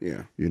 whatever.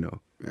 Yeah. You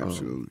know.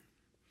 Absolutely.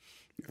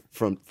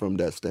 From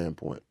that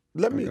standpoint.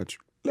 Let me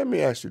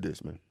ask you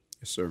this, man.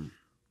 Yes, sir.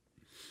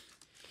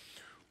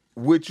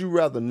 Would you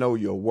rather know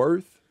your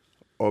worth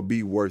or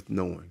be worth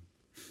knowing?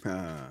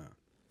 I'd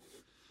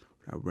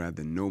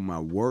rather know my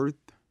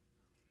worth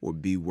or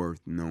be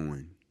worth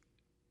knowing.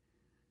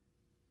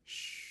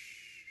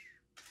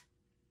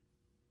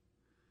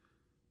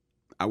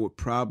 I would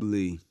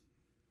probably,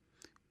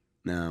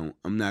 now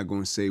I'm not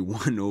going to say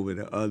one over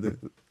the other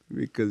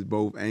because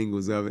both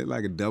angles of it,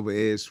 like a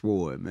double-edged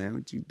sword, man.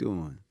 What you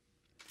doing?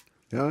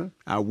 Huh?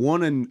 I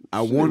want to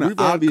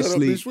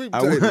obviously,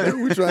 what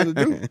we trying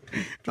to do?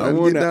 I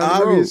want to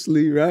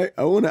obviously, right?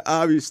 I want to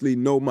obviously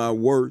know my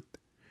worth,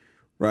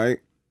 right?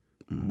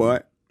 Mm-hmm.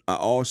 But I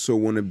also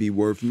want to be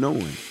worth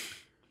knowing,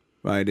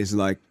 right? It's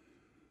like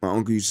my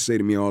uncle used to say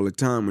to me all the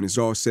time, when it's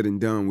all said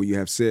and done, well, you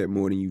have said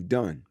more than you've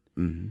done.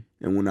 Mm-hmm.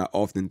 And when I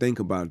often think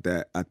about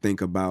that, I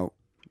think about,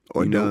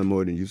 or done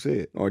more than you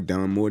said. Or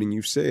done more than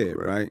you said,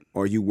 right?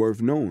 Are you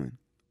worth knowing,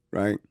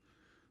 right?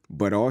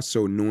 But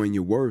also knowing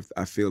your worth,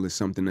 I feel, is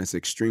something that's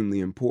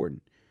extremely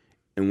important.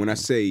 And when I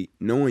say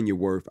knowing your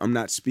worth, I'm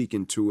not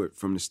speaking to it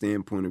from the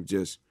standpoint of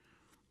just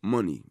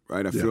money,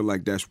 right? I feel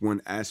like that's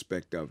one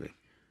aspect of it.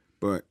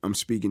 But I'm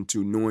speaking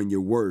to knowing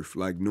your worth,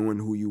 like knowing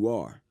who you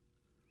are,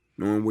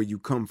 knowing where you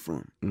come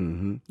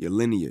from, your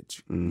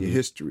lineage, your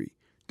history,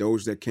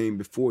 those that came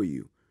before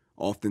you,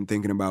 often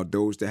thinking about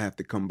those that have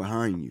to come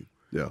behind you.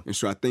 Yeah. And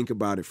so I think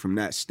about it from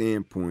that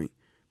standpoint,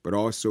 but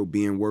also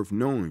being worth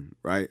knowing,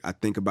 right? I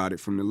think about it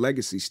from the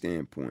legacy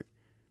standpoint,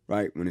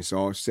 right? When it's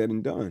all said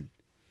and done,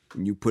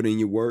 when you put in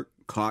your work,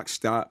 clock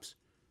stops,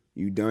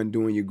 you done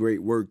doing your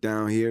great work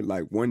down here,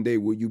 like one day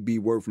will you be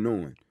worth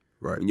knowing?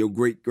 Right. And your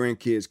great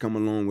grandkids come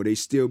along, will they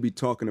still be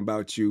talking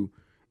about you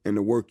and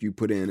the work you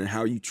put in and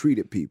how you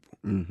treated people,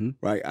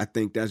 right? I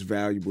think that's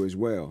valuable as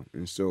well.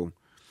 And so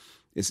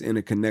it's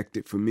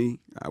interconnected for me.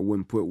 I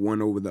wouldn't put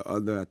one over the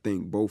other. I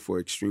think both are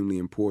extremely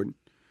important.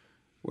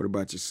 What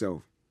about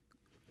yourself?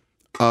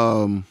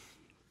 I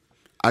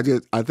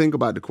think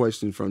about the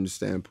question from the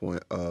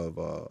standpoint of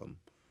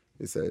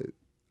it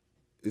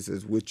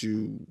says would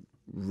you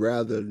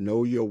rather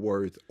know your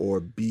worth or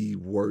be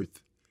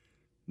worth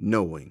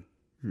knowing?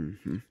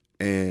 Mm-hmm.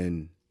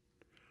 And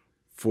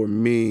for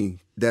me,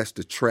 that's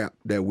the trap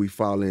that we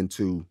fall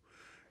into,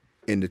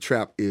 and the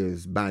trap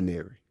is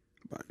binary.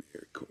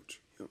 Binary culture.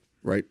 Yep.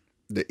 Right?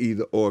 The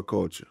either or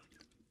culture.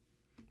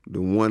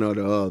 The one or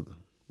the other.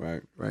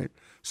 Right. Right.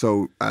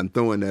 So I'm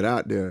throwing that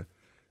out there.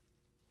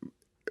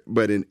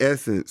 But in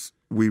essence,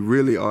 we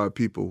really are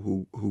people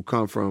who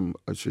come from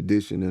a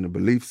tradition and a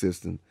belief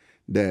system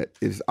that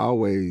is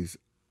always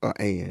a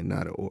and,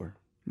 not a or.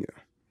 Yeah.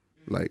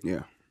 Like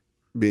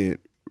being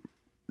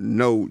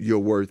know your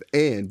worth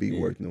and be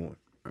worth knowing.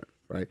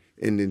 Right.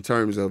 And in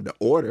terms of the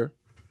order,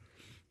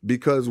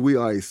 because we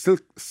are a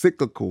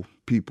cyclical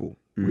people,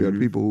 we are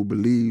people who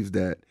believes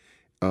that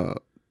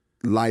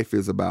life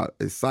is about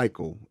a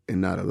cycle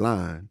and not a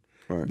line.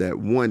 that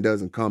one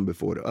doesn't come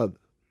before the other.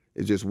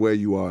 It's just where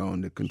you are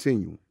on the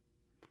continuum.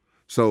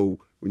 So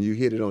when you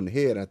hit it on the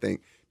head, I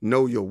think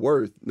know your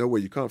worth, know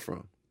where you come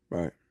from.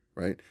 Right.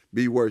 Right.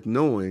 Be worth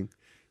knowing,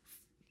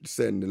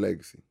 setting the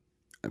legacy.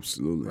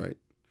 Absolutely. Right.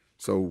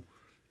 So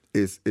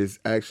it's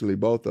actually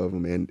both of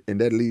them. And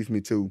that leads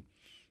me to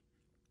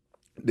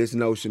this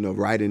notion of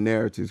writing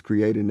narratives,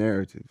 creating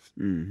narratives.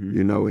 Mm-hmm.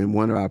 You know, in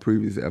one of our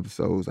previous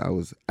episodes, I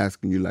was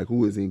asking you, like,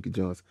 who is Inky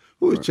Johnson?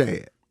 Who is Chad?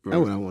 Right. That's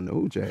what I want to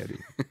know, who Chad is.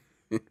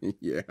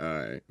 Yeah, all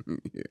right.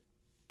 Yeah.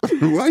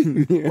 why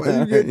you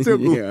get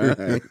tickled? Yeah,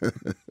 all right.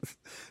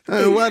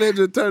 Hey, why did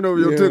you turn over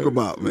your tickle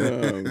box,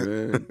 man? Oh,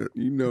 man.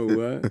 You know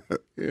what?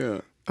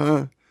 Yeah.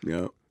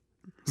 Yeah.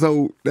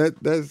 So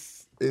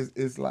that's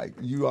it's like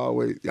you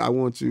always, I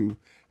want you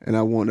and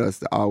I want us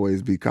to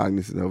always be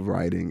cognizant of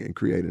writing and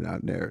creating our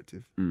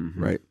narrative,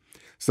 right?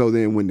 So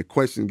then when the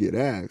question get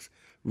asked,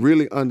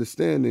 really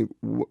understanding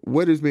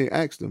what is being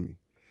asked of me.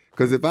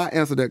 Because if I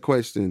answer that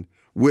question,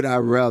 would I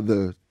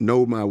rather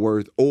know my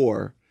worth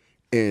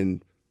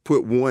and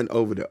put one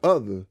over the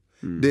other,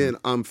 then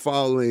I'm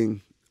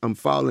falling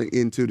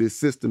into this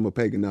system of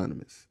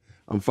paganonymous.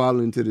 I'm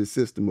falling into this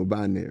system of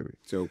binary.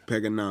 So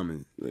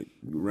paganonymous,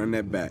 run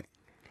that back.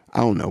 I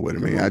don't know what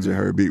it means. I just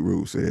heard Beat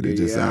Rude said it.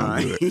 Just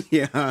sounds good.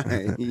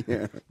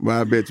 Yeah. But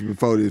I bet you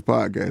before this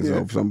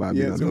podcast,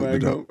 somebody done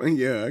looked it up.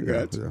 Yeah, I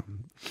got you.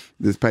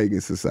 This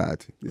pagan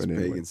society. This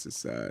pagan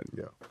society.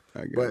 Yeah.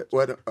 I got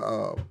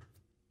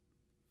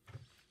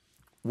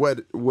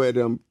what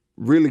I'm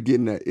really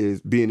getting at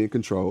is being in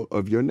control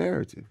of your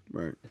narrative.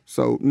 Right.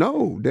 So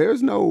no,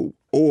 there's no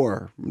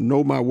or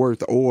know my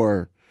worth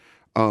or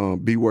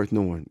be worth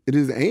knowing. It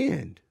is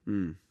and.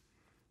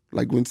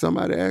 Like when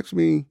somebody asks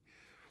me,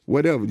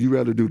 whatever, you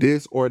rather do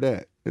this or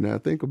that, and I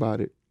think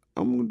about it,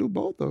 I'm gonna do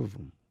both of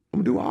them.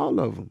 I'm gonna do all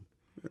of them.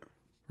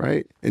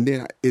 Right? And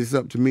then it's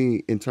up to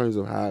me in terms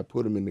of how I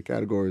put them in the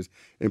categories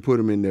and put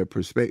them in their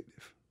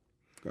perspective.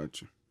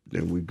 Gotcha.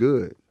 Then we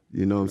good.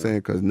 You know what I'm saying?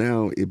 Because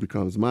now it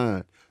becomes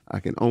mine. I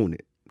can own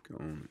it.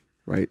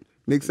 Right?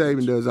 Nick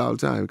Saban does all the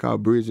time,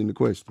 called bridging the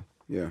question.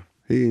 Yeah.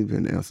 He ain't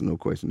been answering no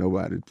question,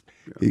 nobody.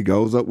 Yeah. He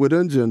goes up with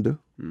an agenda,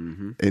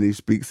 and he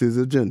speaks his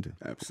agenda.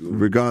 Absolutely.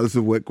 Regardless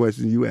of what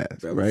question you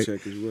ask, right?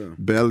 Belichick as well.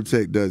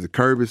 Belichick does it.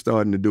 Kirby's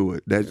starting to do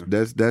it.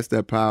 That's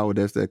that power,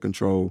 that's that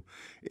control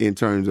in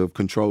terms of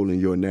controlling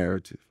your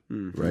narrative,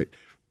 right?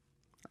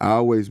 I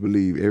always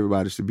believe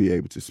everybody should be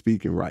able to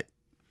speak and write.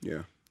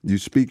 Yeah. You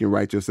speak and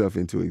write yourself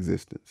into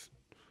existence.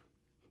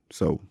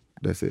 So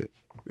that's it.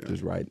 Yeah.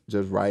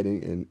 Just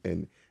writing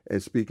and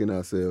speaking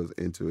ourselves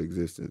into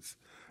existence.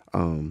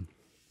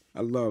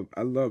 I love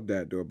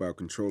that though about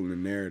controlling the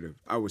narrative.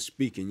 I was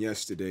speaking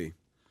yesterday,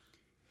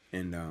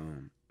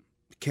 and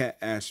Kat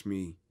asked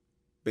me,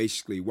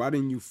 basically, why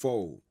didn't you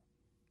fold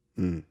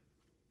when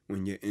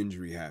your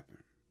injury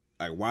happened?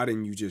 Like, why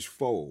didn't you just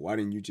fold? Why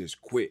didn't you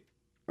just quit?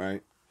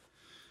 Right?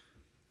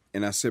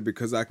 And I said,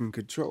 because I can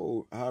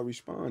control how I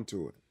respond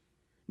to it.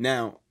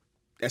 Now,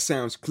 that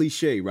sounds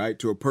cliche, right?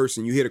 To a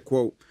person, you hear the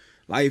quote,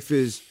 life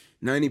is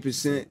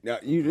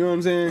 90%. You know what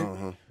I'm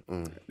saying?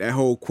 That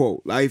whole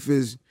quote, life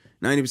is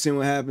 90%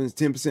 what happens,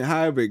 10%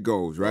 however it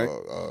goes, right?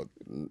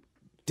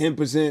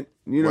 10%,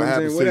 you know what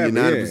I'm saying? Whatever.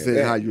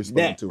 90% how you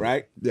respond to it.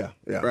 Right? Yeah.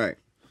 Right.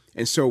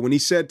 And so when he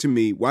said to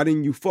me, why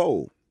didn't you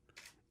fold?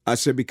 I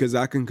said, because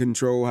I can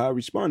control how I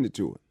responded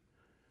to it.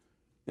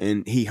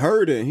 And he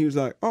heard it and he was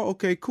like, oh,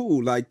 okay,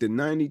 cool. Like the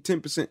 90,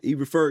 10%, he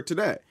referred to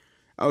that.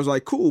 I was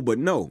like, cool, but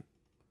no.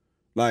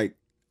 Like,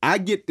 I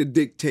get to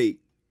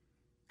dictate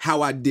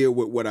how I deal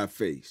with what I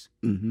face.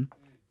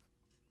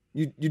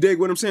 You dig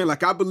what I'm saying?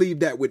 Like, I believe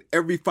that with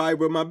every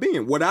fiber of my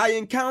being. What I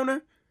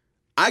encounter,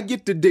 I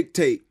get to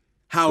dictate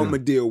how I'm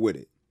going to deal with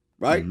it,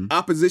 right?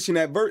 Opposition,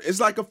 adverse, it's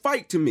like a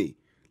fight to me.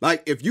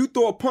 Like, if you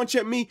throw a punch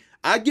at me,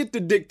 I get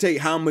to dictate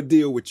how I'm going to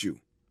deal with you,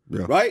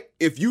 right?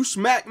 If you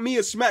smack me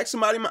or smack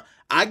somebody,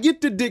 I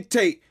get to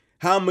dictate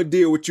how I'm going to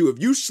deal with you.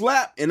 If you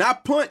slap and I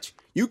punch,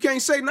 you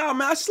can't say, nah,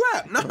 man, I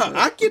slap. Nah,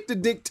 I get to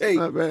dictate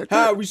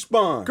how I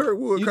respond. Kurt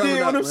Wood, you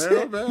dig what I'm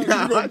saying? Man. You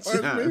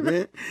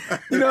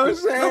know what I'm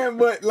saying?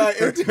 But like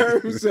in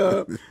terms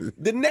of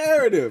the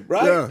narrative,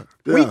 right?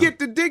 We get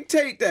to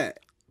dictate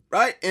that,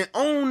 right? And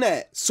own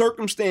that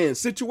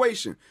circumstance,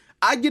 situation.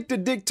 I get to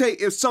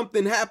dictate if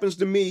something happens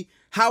to me,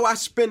 how I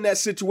spend that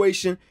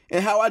situation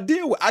and how I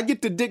deal with it. I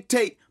get to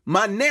dictate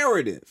my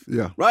narrative,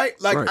 right?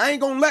 Like I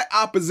ain't gonna let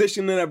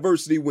opposition and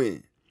adversity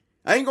win.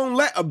 I ain't gonna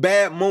let a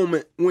bad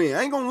moment win.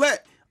 I ain't gonna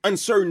let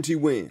uncertainty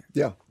win.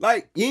 Yeah.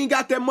 Like, you ain't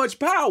got that much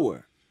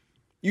power.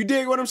 You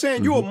dig what I'm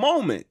saying? You a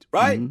moment,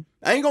 right?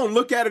 I ain't gonna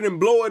look at it and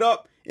blow it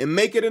up and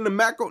make it in the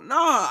macro.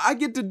 Nah, I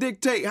get to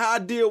dictate how I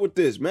deal with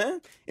this, man.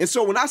 And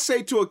so when I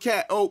say to a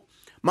cat, oh,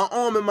 my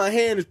arm and my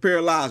hand is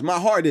paralyzed, my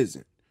heart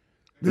isn't.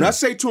 When I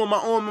say to him, my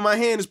arm and my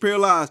hand is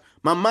paralyzed,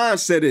 my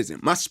mindset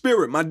isn't. My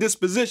spirit, my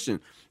disposition,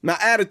 my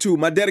attitude,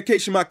 my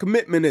dedication, my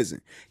commitment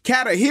isn't.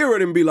 Cat'll hear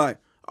it and be like,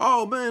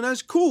 oh, man,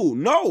 that's cool.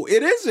 No,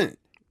 it isn't.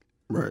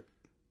 Right.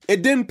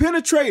 It didn't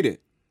penetrate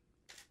it.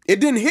 It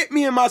didn't hit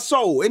me in my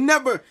soul. It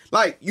never,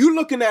 like, you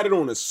looking at it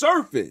on the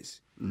surface.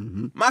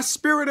 My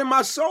spirit and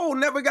my soul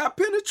never got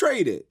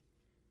penetrated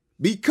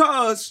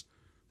because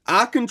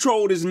I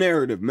control this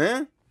narrative,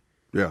 man.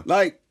 Yeah.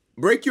 Like,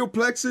 break your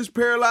plexus,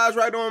 paralyzed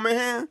right arm and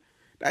hand.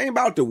 That ain't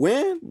about to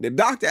win. The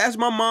doctor asked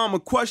my mom a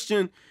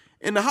question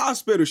in the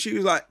hospital.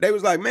 They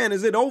was like, man,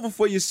 is it over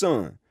for your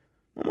son?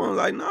 My mom was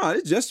like, nah,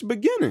 it's just the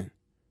beginning.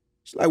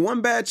 She's like,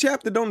 one bad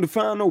chapter don't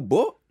define no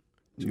book.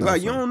 She's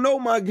like, you don't know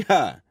my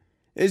guy.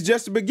 It's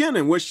just the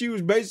beginning. What she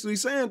was basically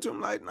saying to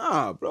him, like,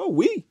 nah, bro,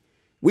 we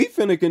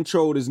finna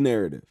control this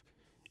narrative.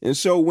 And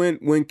so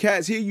when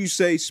cats hear you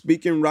say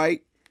speaking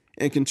right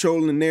and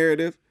controlling the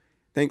narrative,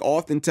 I think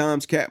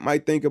oftentimes cat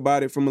might think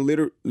about it from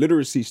a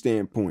literacy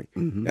standpoint.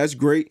 That's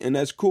great and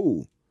that's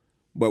cool.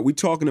 But we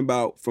talking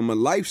about from a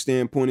life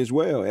standpoint as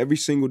well. Every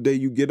single day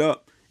you get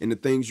up and the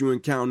things you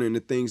encounter and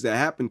the things that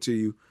happen to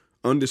you,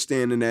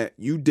 understanding that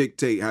you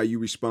dictate how you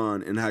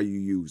respond and how you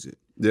use it.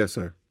 Yes,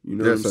 sir. You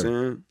know what I'm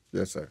saying?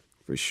 Yes, sir.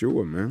 For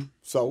sure, man.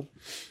 So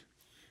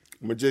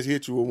I'm gonna just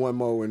hit you with one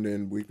more and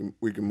then we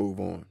can move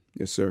on.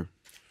 Yes, sir.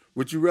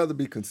 Would you rather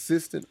be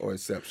consistent or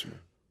exceptional?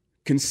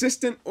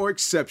 Consistent or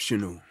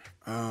exceptional?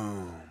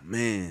 Oh,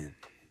 man.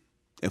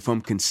 If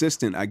I'm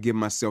consistent, I give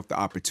myself the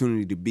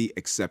opportunity to be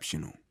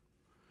exceptional.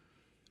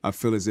 I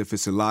feel as if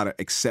it's a lot of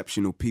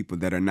exceptional people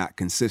that are not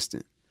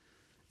consistent.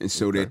 And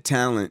so their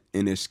talent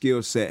and their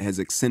skill set has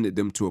extended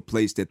them to a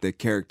place that their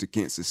character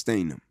can't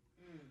sustain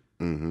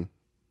them.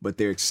 But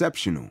they're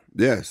exceptional.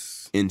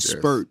 Yes. In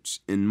spurts,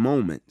 in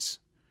moments.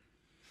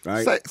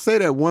 Right? Say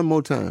that one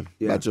more time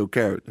about your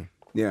character.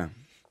 Yeah.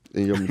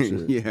 And your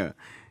maturity. Yeah.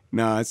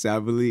 No, I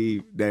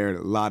believe there are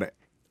a lot of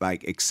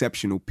like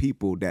exceptional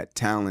people that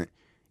talent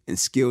and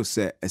skill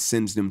set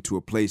ascends them to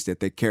a place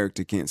that their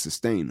character can't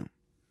sustain them.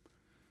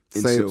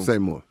 Say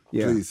more.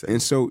 Yeah. Please say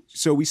and more.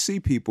 So we see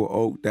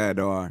people that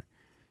are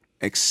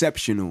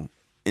exceptional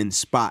in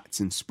spots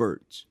and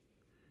spurts.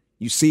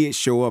 You see it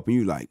show up and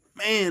you like,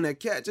 man, that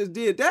cat just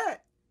did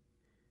that.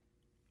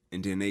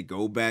 And then they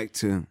go back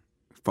to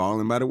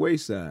falling by the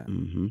wayside.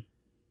 And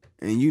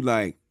you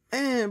like,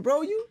 man,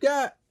 bro, you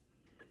got,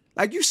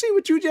 like, you see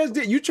what you just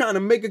did. You trying to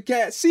make a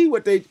cat see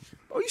what they,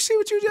 oh, you see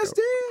what you just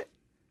did?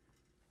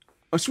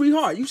 Oh,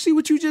 sweetheart, you see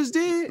what you just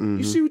did?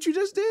 You see what you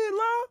just did,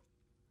 love?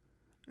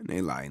 And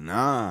they like,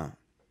 nah.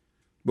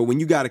 But when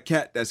you got a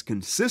cat that's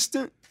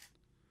consistent,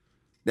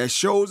 that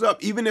shows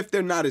up, even if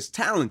they're not as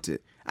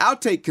talented, I'll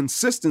take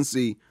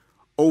consistency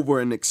over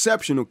an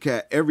exceptional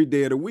cat every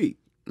day of the week.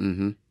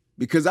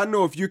 Because I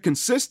know if you're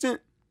consistent,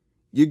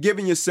 you're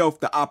giving yourself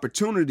the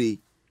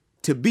opportunity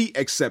to be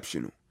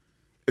exceptional.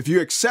 If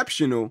you're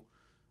exceptional,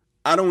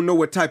 I don't know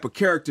what type of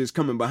character is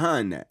coming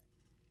behind that.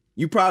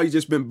 You probably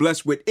just been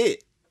blessed with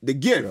the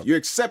gift. Yep. You're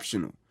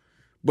exceptional.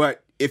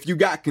 But if you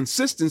got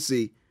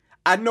consistency,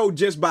 I know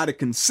just by the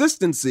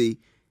consistency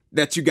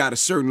that you got a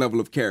certain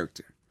level of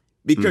character.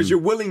 Because you're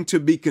willing to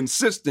be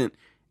consistent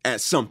at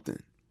something,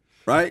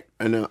 right?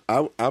 And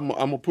I'm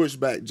going to push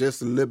back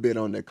just a little bit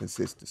on that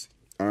consistency.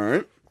 All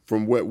right.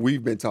 From what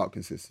we've been taught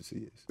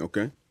consistency is.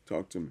 Okay.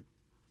 Talk to me.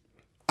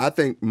 I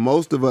think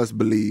most of us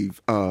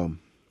believe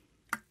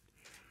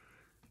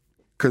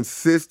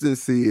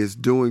consistency is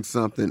doing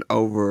something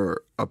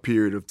over a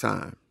period of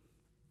time.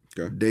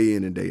 Okay. Day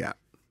in and day out.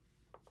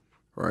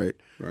 Right?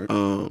 Right.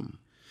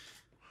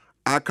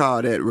 I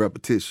call that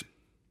repetition.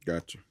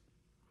 Gotcha.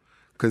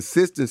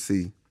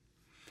 Consistency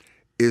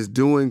is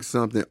doing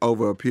something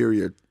over a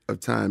period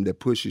of time that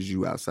pushes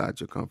you outside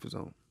your comfort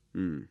zone.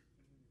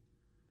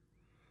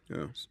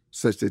 Yeah.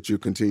 Such that you're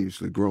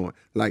continuously growing.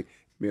 Like,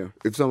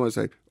 if someone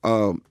say,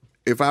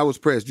 if I was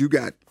pressed, you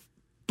got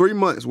 3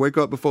 months, wake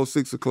up before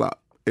 6 o'clock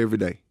every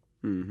day.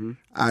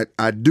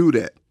 I do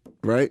that,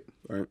 right?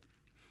 Right.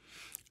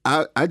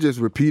 I just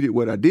repeated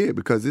what I did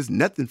because it's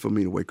nothing for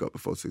me to wake up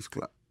before 6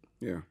 o'clock.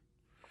 Yeah.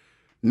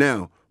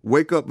 Now,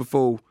 wake up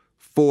before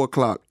 4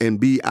 o'clock and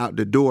be out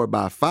the door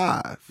by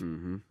 5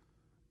 and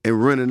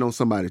running on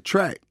somebody's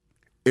track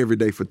every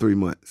day for 3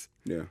 months.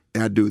 Yeah.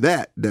 And I do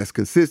that. That's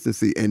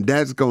consistency. And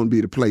that's going to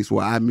be the place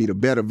where I meet a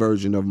better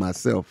version of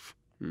myself.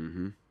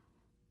 Yeah.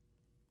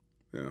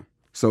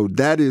 So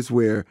that is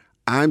where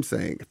I'm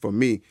saying, for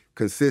me,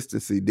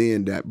 consistency,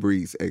 then that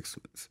breeds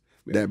excellence.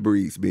 Yeah. That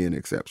breeds being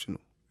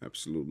exceptional.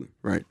 Absolutely.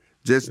 Right?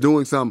 Just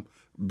doing something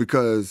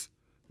because,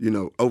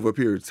 over a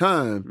period of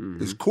time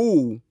is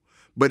cool,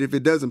 but if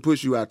it doesn't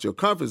push you out your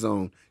comfort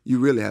zone, you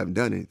really haven't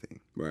done anything.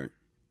 Right.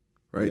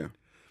 Right? Yeah.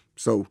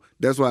 So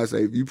that's why I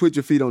say, if you put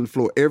your feet on the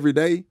floor every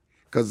day,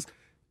 because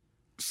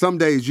some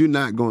days you're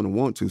not going to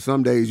want to.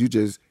 Some days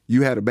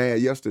you had a bad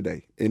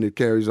yesterday and it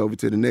carries over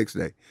to the next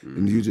day.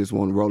 And you just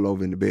want to roll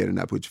over in the bed and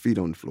not put your feet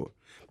on the floor.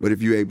 But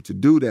if you're able to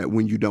do that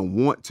when you don't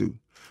want to,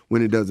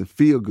 when it doesn't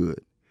feel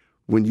good,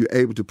 when you're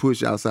able to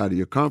push outside of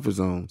your comfort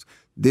zones,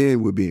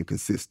 then we're being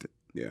consistent.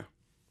 Yeah.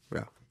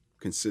 Yeah.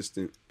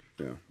 Consistent,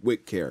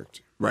 with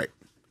character. Right.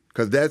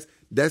 Because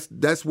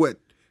that's what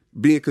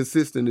being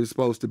consistent is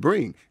supposed to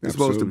bring. It's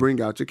supposed to bring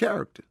out your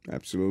character.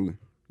 Absolutely.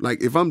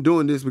 Like, if I'm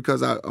doing this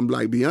because I'm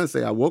like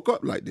Beyonce, I woke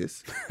up like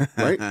this,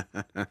 right?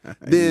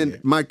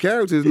 Then my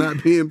character is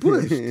not being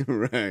pushed.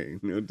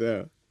 Right, no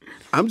doubt.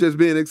 I'm just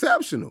being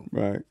exceptional.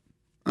 Right.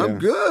 I'm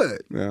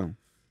good. Yeah.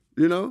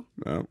 You know?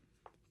 Yeah.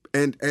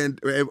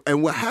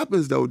 And what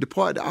happens though, the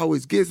part that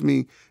always gets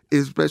me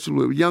is,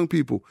 especially with young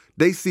people,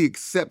 they see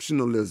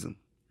exceptionalism.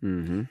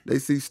 Mm-hmm. They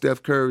see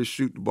Steph Curry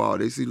shoot the ball.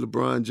 They see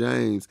LeBron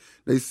James.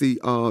 They see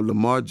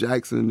Lamar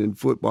Jackson in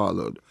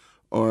football,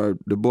 or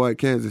the boy at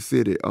Kansas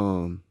City,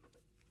 Mahomes.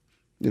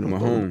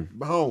 Mahomes,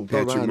 throw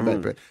Patrick behind the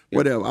Mahomes. backpack,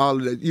 whatever. All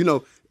of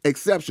that,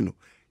 exceptional.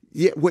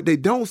 Yet what they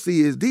don't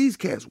see is these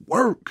cats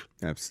work.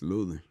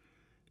 Absolutely.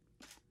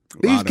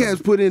 These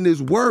cats put in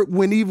this work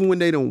even when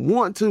they don't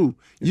want to.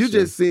 You're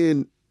just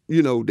seeing,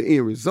 the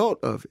end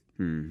result of it,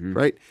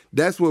 right?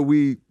 That's what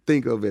we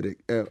think of it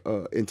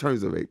in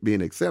terms of it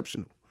being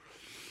exceptional.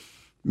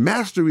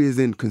 Mastery is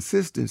in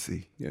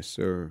consistency. Yes,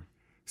 sir.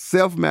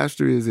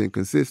 Self-mastery is in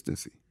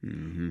consistency.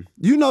 Mm-hmm.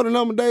 You know the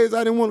number of days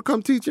I didn't want to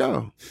come teach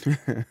y'all.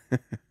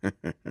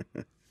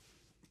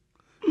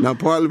 Now,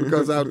 partly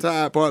because I was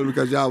tired, partly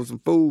because y'all was some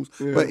fools.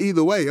 Yeah. But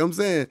either way, I'm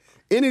saying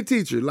any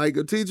teacher, like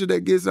a teacher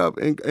that gets up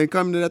and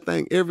coming to that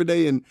thing every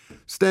day and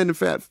standing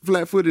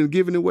flat-footed and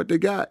giving it what they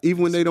got,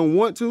 even when they don't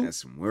want to.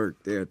 That's some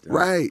work there.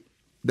 Right.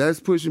 That's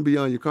pushing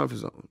beyond your comfort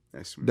zone.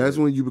 That's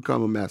when you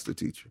become a master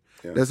teacher.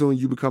 Yeah. That's when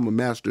you become a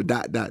master ...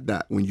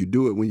 when you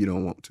do it when you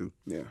don't want to.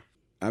 Yeah.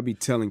 I be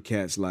telling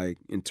cats, like,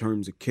 in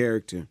terms of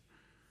character,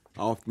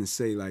 I often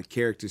say, like,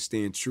 character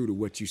staying true to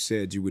what you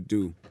said you would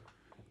do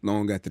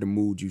long after the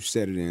mood you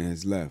set it in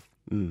has left,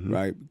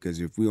 right?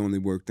 Because if we only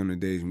worked on the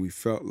days when we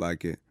felt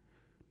like it,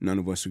 none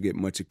of us would get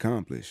much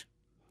accomplished.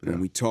 When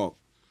we talk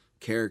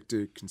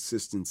character,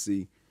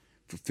 consistency,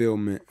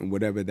 fulfillment, and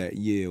whatever that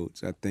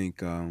yields, I think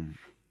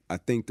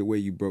the way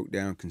you broke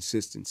down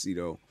consistency,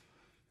 though,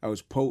 that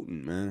was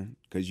potent, man,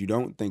 because you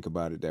don't think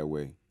about it that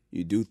way.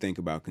 You do think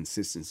about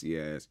consistency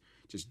as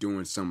just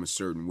doing something a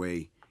certain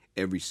way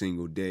every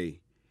single day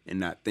and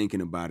not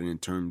thinking about it in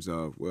terms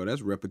of, well,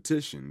 that's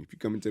repetition. If you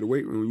come into the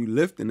weight room, you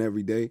lifting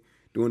every day,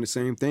 doing the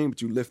same thing,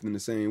 but you lifting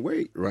the same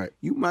weight, right?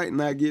 You might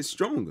not get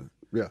stronger.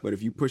 Yeah. But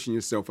if you're pushing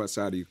yourself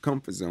outside of your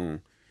comfort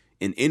zone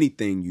in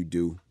anything you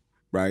do,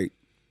 right,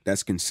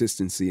 that's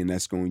consistency, and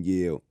that's going to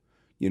yield,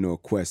 a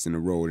quest and a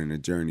road and a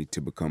journey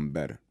to become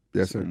better.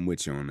 Yes, sir. I'm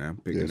with you on that. I'm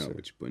picking up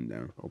what you're putting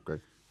down. Okay.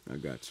 I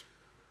got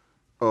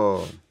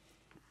you.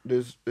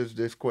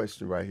 This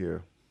question right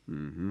here.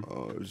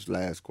 This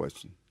last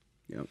question.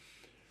 Yep.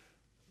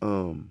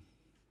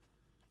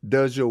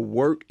 Does your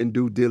work and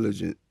due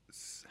diligence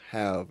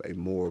have a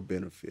moral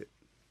benefit?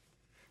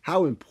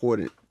 How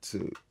important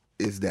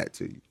is that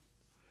to you?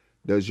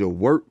 Does your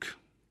work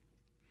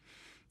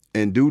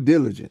and due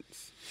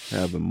diligence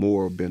have a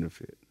moral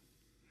benefit?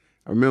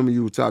 I remember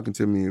you were talking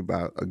to me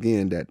about,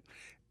 again, that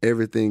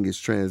everything is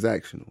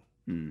transactional,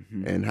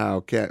 and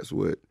how cats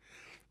was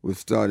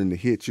starting to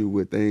hit you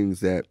with things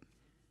that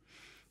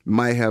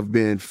might have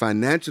been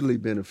financially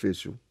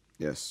beneficial.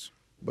 Yes.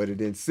 But it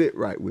didn't sit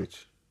right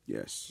with you.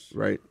 Yes.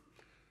 Right?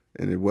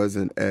 And it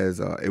wasn't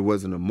it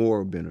wasn't a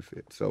moral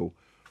benefit. So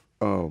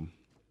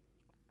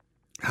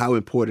how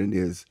important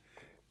is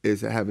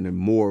having a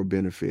moral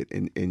benefit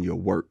in your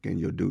work and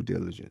your due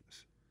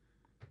diligence?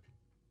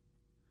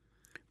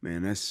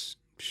 Man, that's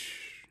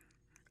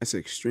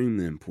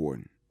extremely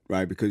important,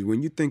 right? Because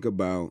when you think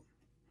about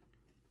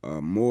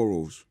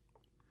morals,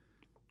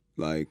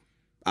 like,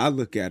 I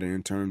look at it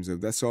in terms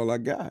of that's all I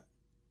got.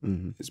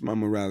 It's my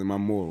morality, my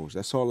morals.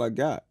 That's all I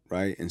got,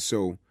 right? And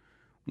so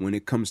when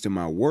it comes to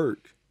my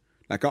work,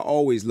 like, I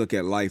always look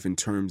at life in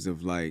terms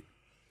of, like,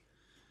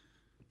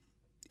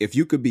 if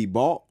you could be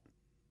bought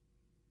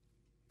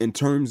in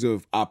terms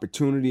of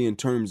opportunity, in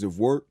terms of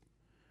work,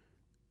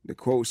 the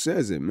quote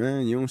says it,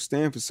 man. You don't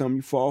stand for something,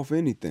 you fall for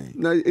anything.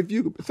 Now, if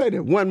you could say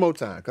that one more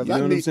time, because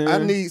I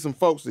need some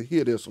folks to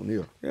hear this one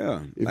here.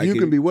 Yeah. If like you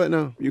can be what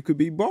now? You could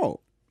be bought.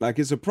 Like,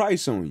 it's a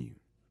price on you.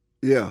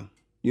 Yeah.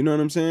 You know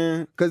what I'm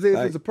saying? Because if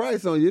it's a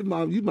price on you,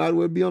 you might as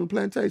well be on the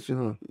plantation,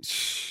 huh?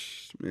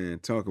 Man,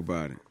 talk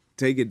about it.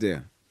 Take it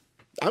there.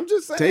 I'm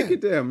just saying. Take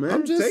it there, man.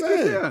 I'm just saying.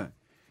 Take it there.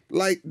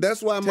 Like,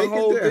 that's why my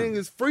whole thing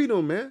is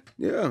freedom, man.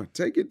 Yeah,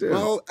 take it there.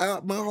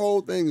 My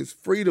whole thing is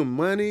freedom.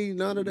 Money,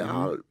 none of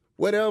that.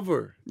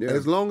 Whatever. Yeah.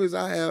 As long as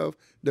I have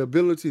the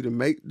ability to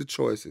make the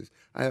choices,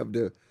 I have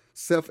the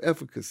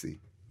self-efficacy.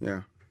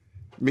 Yeah.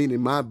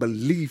 Meaning my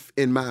belief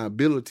in my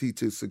ability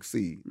to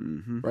succeed.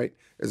 Right?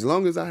 As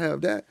long as I have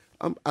that,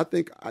 I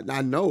think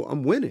I know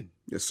I'm winning.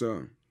 Yes,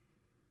 sir.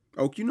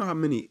 Oak, you know how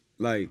many,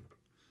 like,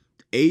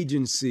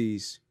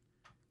 agencies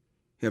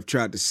have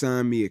tried to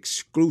sign me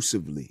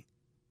exclusively?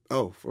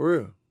 Oh, for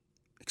real?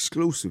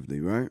 Exclusively,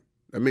 right?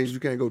 That means you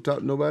can't go talk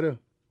to nobody else?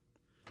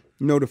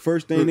 You know the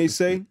first thing they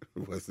say?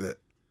 What's that?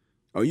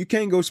 Oh, you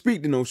can't go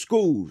speak to no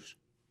schools.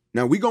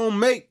 Now, we gonna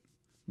make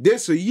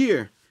this a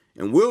year,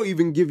 and we'll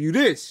even give you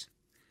this.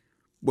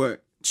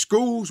 But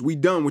schools, we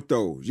done with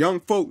those.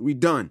 Young folk, we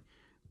done.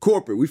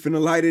 Corporate, we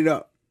finna light it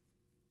up.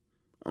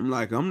 I'm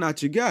like, I'm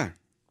not your guy.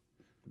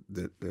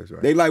 That's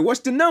right. They like, what's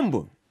the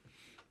number?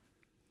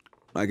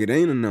 Like, it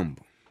ain't a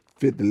number.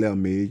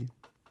 11 million.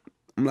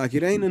 I'm like,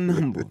 it ain't a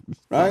number,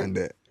 right? Find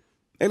that.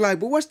 They like,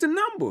 but what's the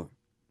number?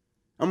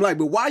 I'm like,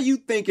 but why you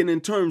thinking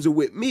in terms of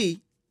with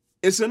me,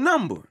 it's a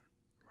number?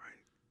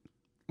 Right.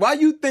 Why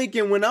you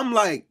thinking when I'm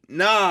like,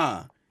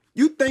 nah,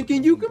 you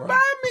thinking you can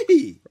buy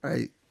me?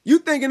 Right. You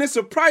thinking it's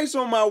a price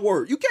on my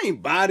work. You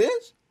can't buy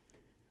this.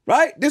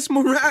 Right? This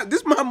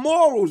my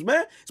morals,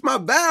 man. It's my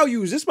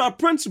values. It's my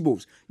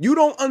principles. You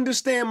don't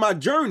understand my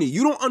journey.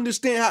 You don't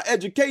understand how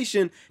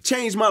education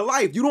changed my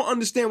life. You don't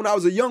understand when I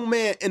was a young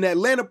man in the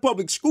Atlanta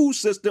public school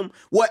system,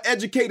 what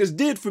educators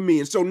did for me.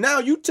 And so now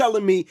you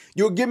telling me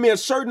you'll give me a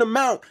certain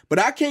amount, but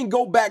I can't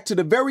go back to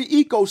the very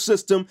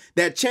ecosystem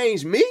that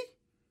changed me?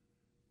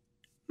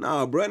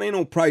 Nah, bro, ain't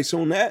no price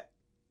on that.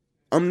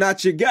 I'm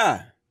not your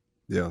guy.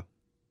 Yeah.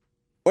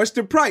 What's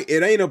the price?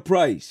 It ain't a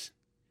price.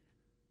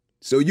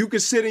 So you can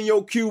sit in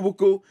your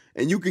cubicle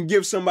and you can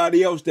give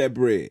somebody else that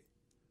bread.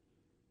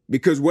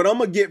 Because what I'm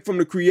going to get from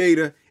the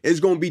Creator is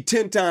going to be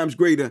 10 times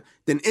greater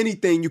than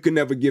anything you can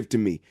ever give to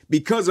me.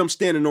 Because I'm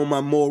standing on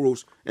my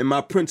morals and my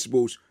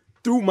principles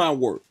through my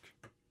work.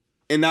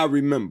 And I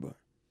remember.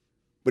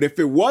 But if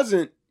it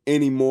wasn't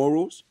any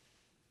morals,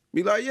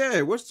 be like,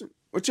 yeah, what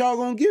y'all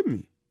going to give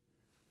me?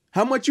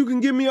 How much you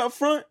can give me up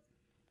front?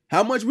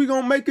 How much we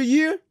going to make a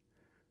year?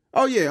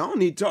 Oh, yeah, I don't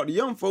need to talk to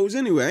young folks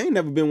anyway. I ain't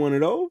never been one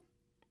of those.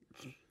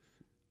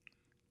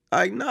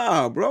 Like,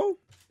 nah, bro.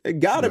 It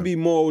gotta be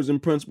morals and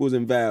principles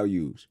and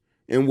values.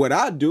 And what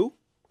I do,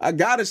 I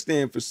gotta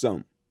stand for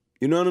something.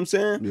 You know what I'm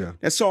saying? Yeah.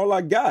 That's all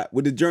I got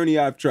with the journey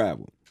I've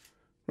traveled.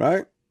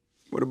 Right?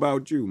 What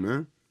about you,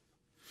 man?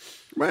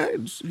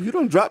 Man, you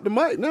don't drop the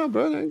mic now,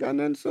 bro. I ain't got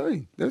nothing to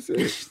say. That's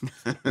it.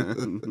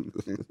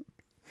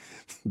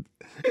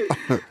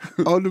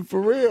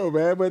 For real,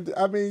 man. But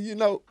I mean,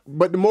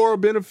 but the moral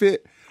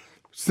benefit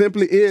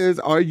simply is,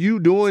 are you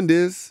doing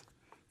this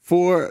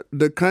for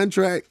the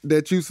contract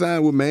that you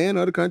signed with man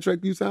or the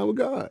contract you signed with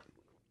God?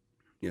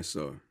 Yes,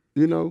 sir.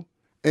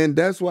 And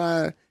that's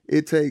why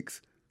it takes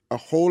a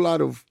whole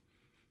lot of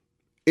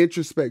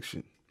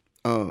introspection,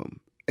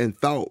 and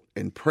thought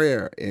and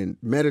prayer and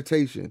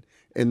meditation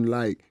and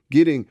like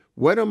getting,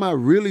 what am I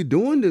really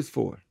doing this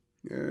for?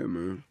 Yeah,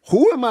 man.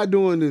 Who am I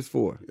doing this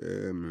for?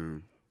 Yeah,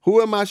 man.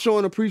 Who am I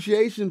showing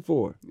appreciation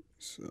for?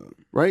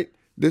 Right?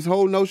 This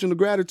whole notion of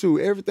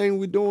gratitude, everything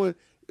we're doing,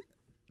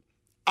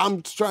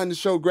 I'm trying to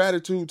show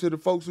gratitude to the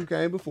folks who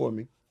came before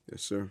me.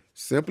 Yes, sir.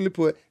 Simply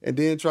put, and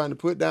then trying to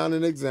put down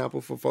an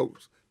example for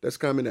folks that's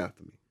coming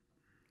after me.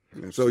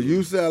 Absolutely. So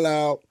you sell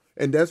out,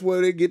 and that's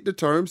where they get the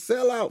term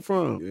sell out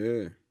from.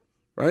 Yeah.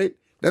 Right?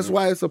 That's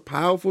why it's a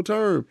powerful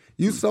term.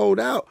 You sold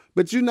out,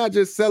 but you're not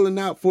just selling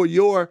out for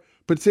your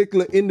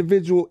particular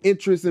individual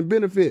interest and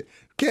benefit.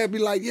 Can't be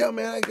like, yeah,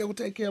 man, I gotta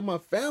take care of my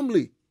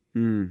family.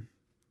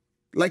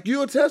 Like,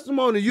 you're a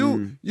testimony.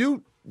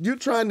 You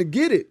trying to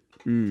get it.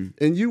 And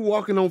you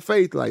walking on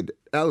faith like,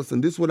 Allison,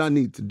 this is what I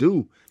need to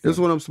do. This is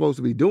what I'm supposed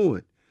to be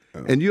doing.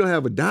 And you don't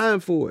have a dime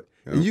for it.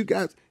 And you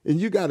got a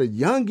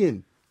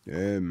youngin'.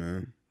 Yeah,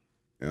 man.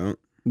 Yeah.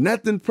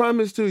 Nothing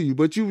promised to you,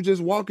 but you were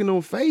just walking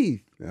on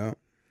faith. Yeah.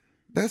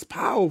 That's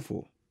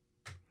powerful.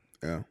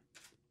 Yeah.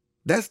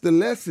 That's the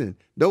lesson.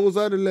 Those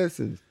are the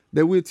lessons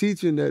that we're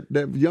teaching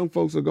that young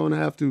folks are going to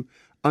have to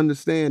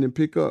understand and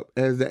pick up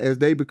as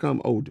they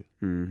become older.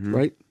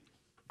 Right?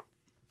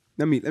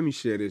 Let me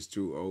share this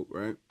too, Oak,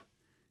 right?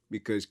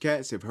 Because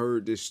cats have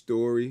heard this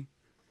story,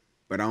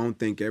 but I don't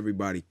think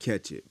everybody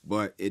catch it.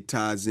 But it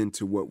ties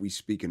into what we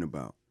speaking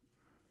about.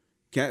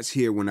 Cats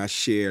hear when I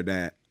share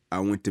that I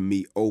went to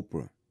meet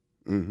Oprah,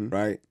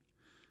 right,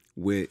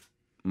 with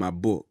my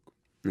book.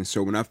 And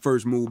so when I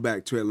first moved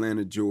back to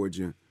Atlanta,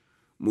 Georgia,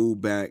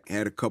 moved back,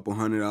 had a couple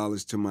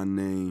 $100 to my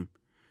name,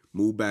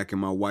 moved back in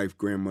my wife's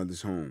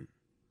grandmother's home,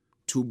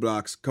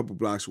 couple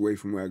blocks away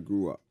from where I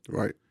grew up.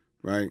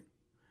 Right?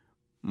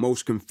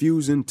 Most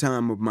confusing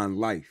time of my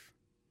life.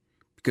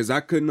 Because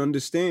I couldn't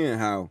understand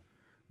how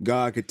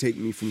God could take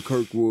me from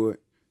Kirkwood,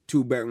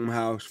 2-bedroom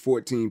house,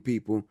 14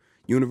 people,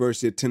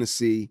 University of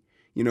Tennessee,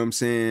 you know what I'm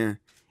saying,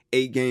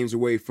 8 games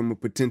away from a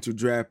potential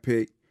draft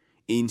pick,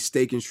 eating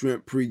steak and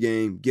shrimp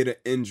pregame, get an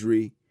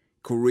injury,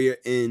 career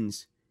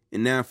ends,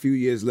 and now a few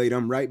years later,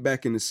 I'm right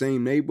back in the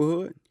same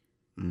neighborhood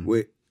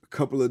with a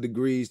couple of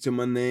degrees to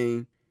my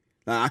name.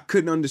 Like, I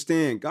couldn't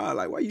understand, God,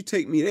 like, why you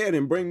take me there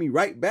and bring me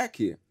right back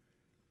here?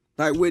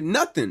 Like, with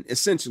nothing,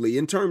 essentially,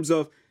 in terms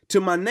of to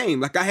my name.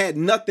 Like, I had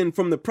nothing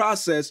from the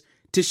process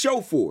to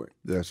show for it.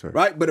 That's right.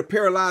 Right? But a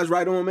paralyzed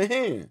right arm and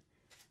hand.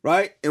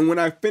 Right? And when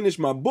I finished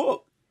my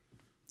book,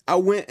 I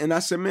went and I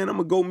said, man, I'm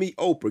going to go meet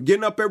Oprah.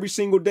 Getting up every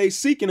single day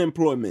seeking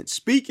employment.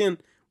 Speaking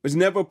was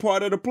never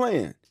part of the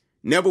plan.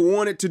 Never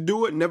wanted to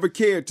do it, never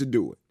cared to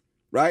do it.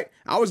 Right?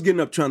 I was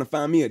getting up trying to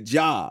find me a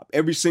job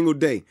every single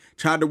day.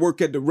 Tried to work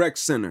at the rec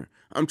center.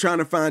 I'm trying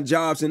to find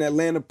jobs in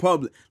Atlanta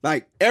public,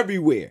 like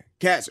everywhere.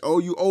 Cats, oh,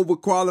 you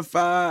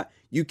overqualified.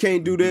 You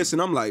can't do this.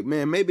 And I'm like,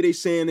 man, maybe they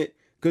saying it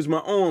because my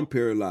arm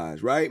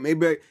paralyzed, right?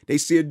 Maybe they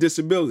see a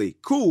disability.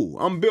 Cool.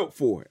 I'm built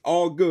for it.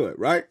 All good,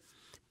 right?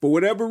 For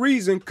whatever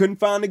reason, couldn't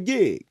find a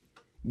gig.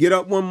 Get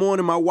up one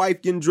morning, my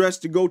wife getting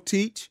dressed to go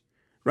teach,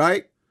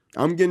 right?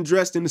 I'm getting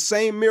dressed in the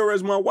same mirror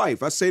as my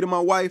wife. I say to my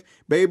wife,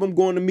 babe, I'm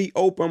going to meet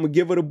Oprah. I'm going to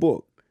give her the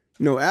book.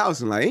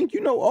 Allison like, ain't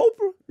you know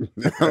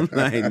Oprah? I'm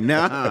like,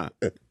 nah.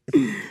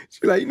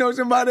 She's like, you know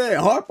somebody at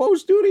Harpo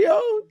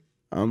Studios?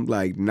 I'm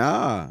like,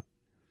 nah.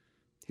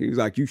 He was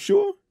like, you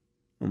sure?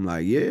 I'm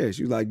like, yeah.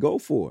 She was like, go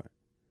for it.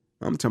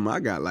 I'm talking about I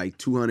got like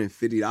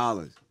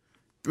 $250,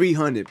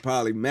 $300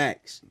 probably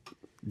max.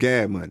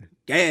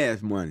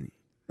 Gas money,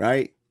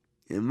 right?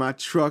 In my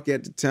truck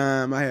at the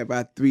time, I had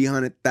about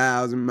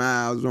 300,000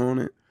 miles on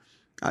it.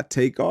 I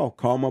take off,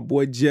 call my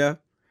boy Jeff,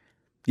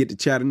 get to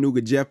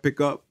Chattanooga, Jeff pick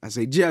up. I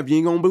say, Jeff, you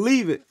ain't gonna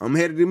believe it. I'm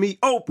headed to meet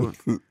Oprah.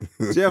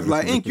 Jeff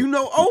like, Ink, you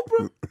know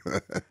Oprah?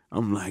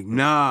 I'm like,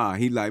 nah.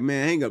 He like,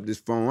 man, hang up this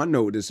phone. I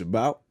know what this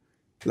about.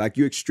 Like,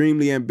 you're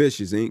extremely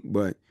ambitious, Ink,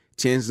 but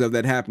chances of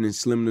that happening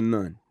slim to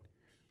none,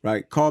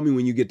 right? Call me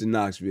when you get to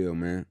Knoxville,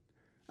 man.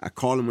 I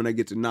call him when I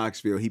get to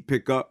Knoxville. He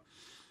pick up.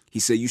 He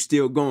said, you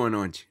still going,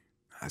 aren't you?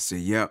 I said,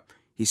 yep.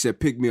 He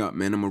said, pick me up,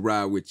 man. I'm going to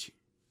ride with you.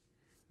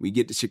 We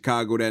get to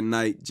Chicago that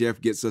night.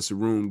 Jeff gets us a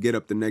room, get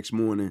up the next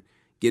morning,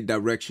 get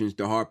directions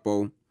to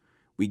Harpo.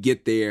 We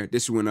get there.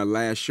 This is when our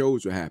last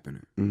shows were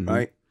happening,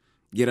 right?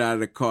 Get out of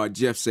the car.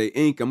 Jeff say,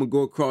 Ink, I'm going to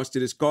go across to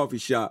this coffee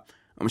shop.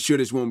 I'm sure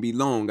this won't be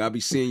long. I'll be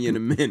seeing you in a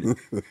minute,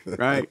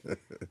 right?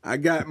 I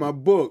got my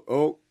book.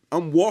 Oh,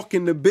 I'm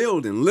walking the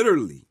building,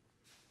 literally.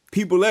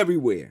 People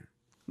everywhere.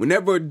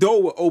 Whenever a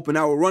door would open,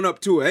 I would run up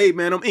to her. Hey,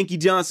 man, I'm Inky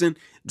Johnson.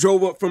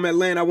 Drove up from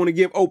Atlanta. I want to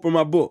give Oprah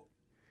my book.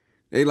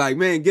 They like,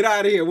 man, get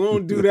out of here. We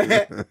don't do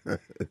that.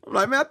 I'm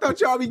like, man, I thought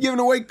y'all be giving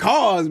away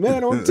cars,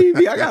 man, on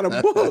TV. I got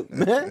a book,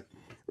 man,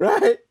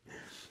 right?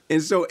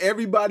 And so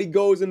everybody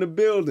goes in the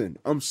building.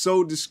 I'm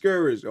so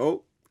discouraged.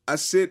 Oh, I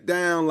sit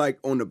down like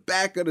on the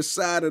back of the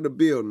side of the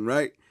building,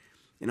 right?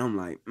 And I'm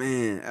like,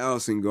 man,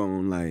 Allison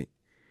going like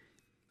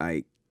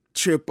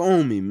trip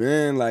on me,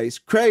 man. Like, it's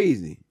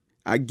crazy.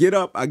 I get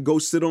up, I go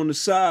sit on the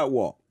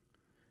sidewalk.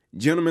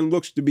 Gentleman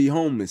looks to be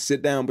homeless,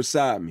 sit down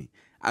beside me.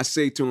 I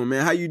say to him,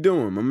 man, how you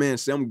doing? My man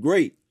said, I'm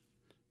great.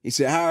 He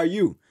said, how are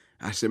you?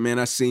 I said, man,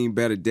 I seen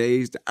better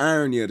days. The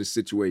irony of the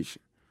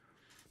situation.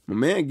 My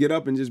man get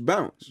up and just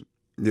bounce.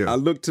 Yeah. I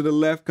look to the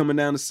left, coming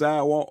down the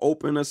sidewalk,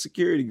 open a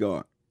security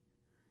guard.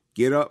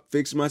 Get up,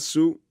 fix my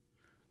suit.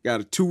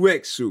 Got a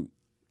 2X suit.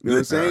 You know what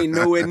I'm saying? Ain't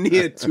nowhere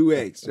near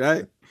 2X,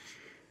 right?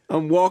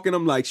 I'm walking,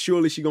 I'm like,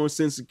 surely she gonna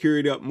send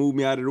security up, move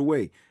me out of the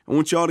way. I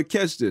want y'all to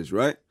catch this,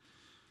 right?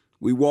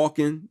 We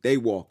walking, they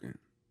walking.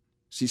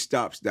 She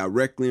stops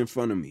directly in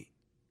front of me.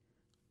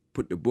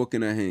 Put the book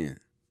in her hand.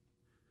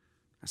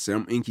 I said,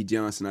 I'm Inky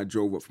Johnson. I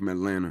drove up from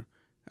Atlanta.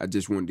 I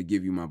just wanted to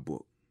give you my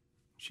book.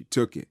 She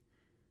took it.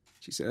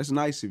 She said, that's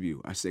nice of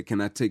you. I said, can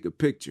I take a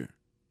picture?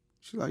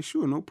 She's like,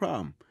 sure, no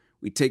problem.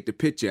 We take the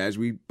picture. As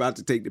we about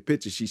to take the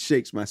picture, she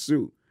shakes my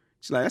suit.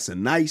 She's like, that's a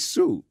nice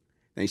suit.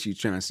 I think she's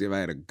trying to see if I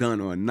had a gun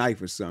or a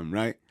knife or something,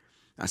 right?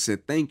 I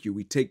said, thank you.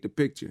 We take the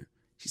picture.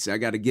 She said, I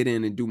got to get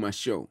in and do my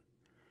show.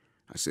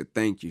 I said,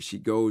 thank you. She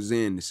goes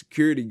in. The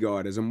security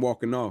guard, as I'm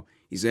walking off,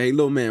 he said, hey,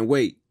 little man,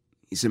 wait.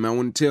 He said, man, I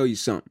want to tell you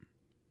something.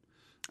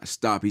 I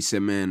stopped. He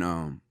said,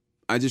 man,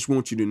 I just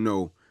want you to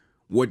know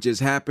what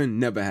just happened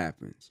never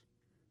happens.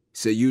 He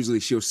said, usually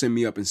she'll send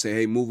me up and say,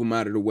 hey, move them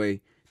out of the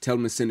way. Tell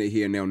them to send it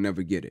here and they'll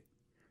never get it.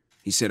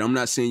 He said, I'm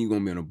not saying you're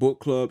going to be on a book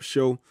club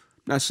show. I'm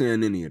not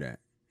saying any of that.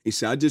 He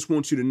said, I just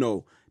want you to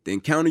know the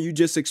encounter you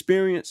just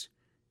experienced,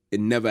 it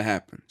never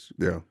happens.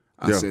 Yeah.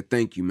 I said,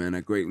 thank you, man.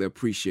 I greatly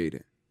appreciate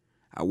it.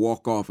 I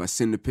walk off. I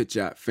send the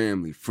picture out,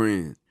 family,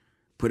 friends,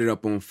 put it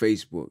up on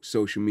Facebook,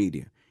 social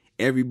media.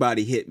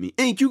 Everybody hit me.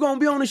 Ink, you going to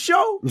be on the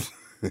show?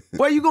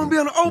 Boy, you going to be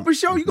on the Oprah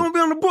show? You going to be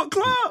on the book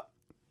club?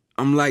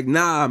 I'm like,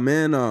 nah,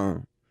 man.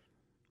 Nah,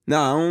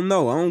 I don't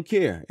know. I don't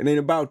care. It ain't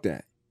about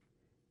that.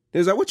 They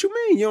was like, what you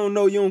mean? You don't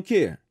know, you don't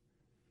care.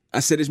 I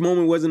said, this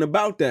moment wasn't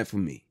about that for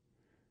me.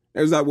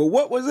 They was like, well,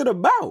 what was it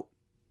about?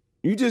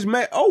 You just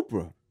met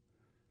Oprah.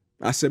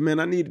 I said, man,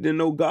 I needed to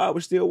know God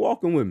was still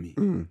walking with me.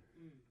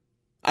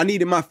 I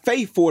needed my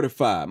faith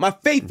fortified. My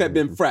faith had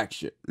been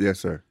fractured. Yes,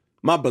 sir.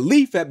 My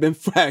belief had been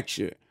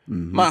fractured.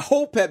 My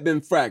hope had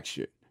been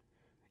fractured.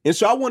 And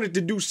so I wanted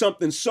to do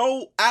something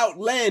so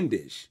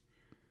outlandish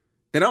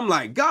that I'm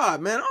like,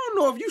 God, man, I don't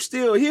know if you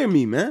still hear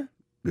me, man.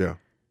 Yeah.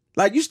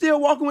 Like, you still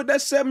walking with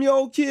that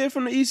 7-year-old kid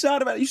from the east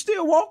side of it? You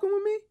still walking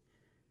with me?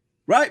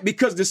 Right?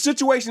 Because the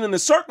situation and the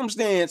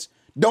circumstance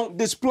don't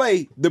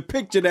display the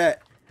picture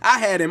that I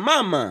had in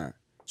my mind.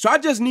 So I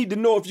just need to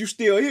know if you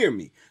still hear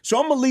me. So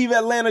I'm going to leave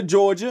Atlanta,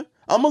 Georgia.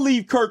 I'm going to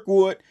leave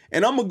Kirkwood,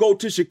 and I'm going to go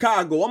to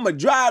Chicago. I'm going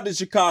to drive to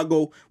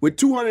Chicago with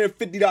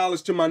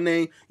 $250 to my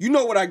name. You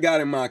know what I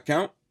got in my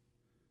account.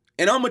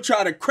 And I'm going to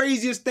try the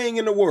craziest thing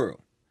in the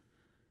world.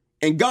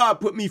 And God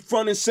put me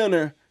front and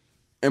center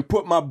and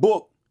put my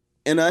book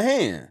in her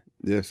hand.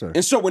 Yes, sir.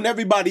 And so when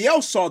everybody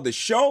else saw the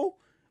show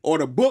or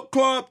the book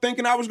club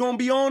thinking I was going to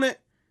be on it,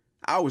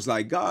 I was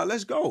like, God,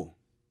 let's go.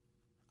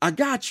 I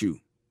got you.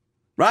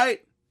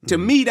 Right? To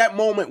me, that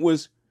moment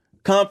was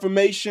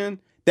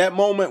confirmation. That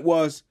moment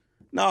was,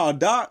 nah,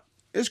 Doc,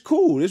 it's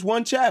cool. It's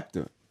one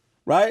chapter.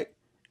 Right?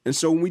 And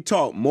so when we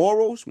talk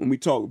morals, when we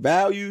talk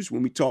values,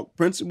 when we talk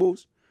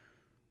principles,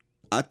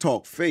 I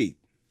talk faith.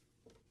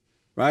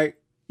 Right?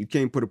 You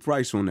can't put a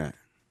price on that.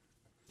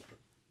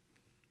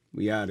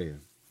 We out here.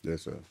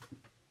 Yes, sir.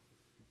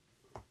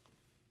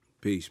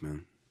 Peace,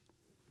 man.